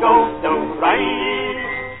death to go. Don't cry,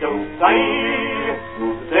 don't sigh,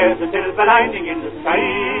 there's a silver lining in the sky.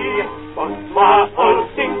 Bonsoir, all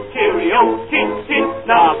things, cheerio, chin chin,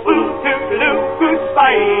 na-boo, toodaloo,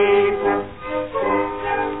 goodbye."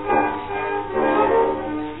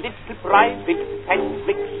 Little Private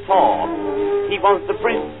Patrick Shaw, he was the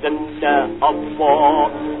prisoner of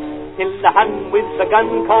war, till the Hun with the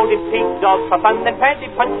gun called him pig dog for fun, then Paddy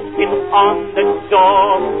punched him on the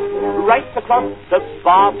jaw. Right across the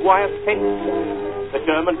barbed wire fence the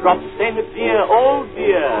German dropped, then dear, oh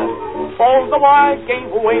dear, all the wire gave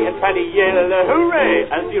way and Paddy yelled hooray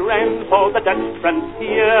as he ran for the Dutch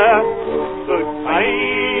frontier.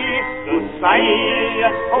 Goodbye,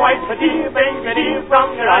 goodbye, wipe a dear baby dear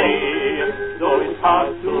from your eye. Though it's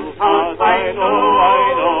hard to part, I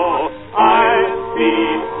know, I'll be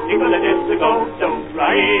sicker than death to go. Don't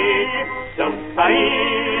cry, don't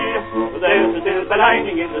sigh, there's a silver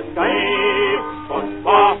lining in the sky.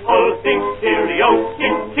 Bonsoir, all things, cheerio,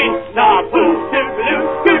 chin chin, na-boo.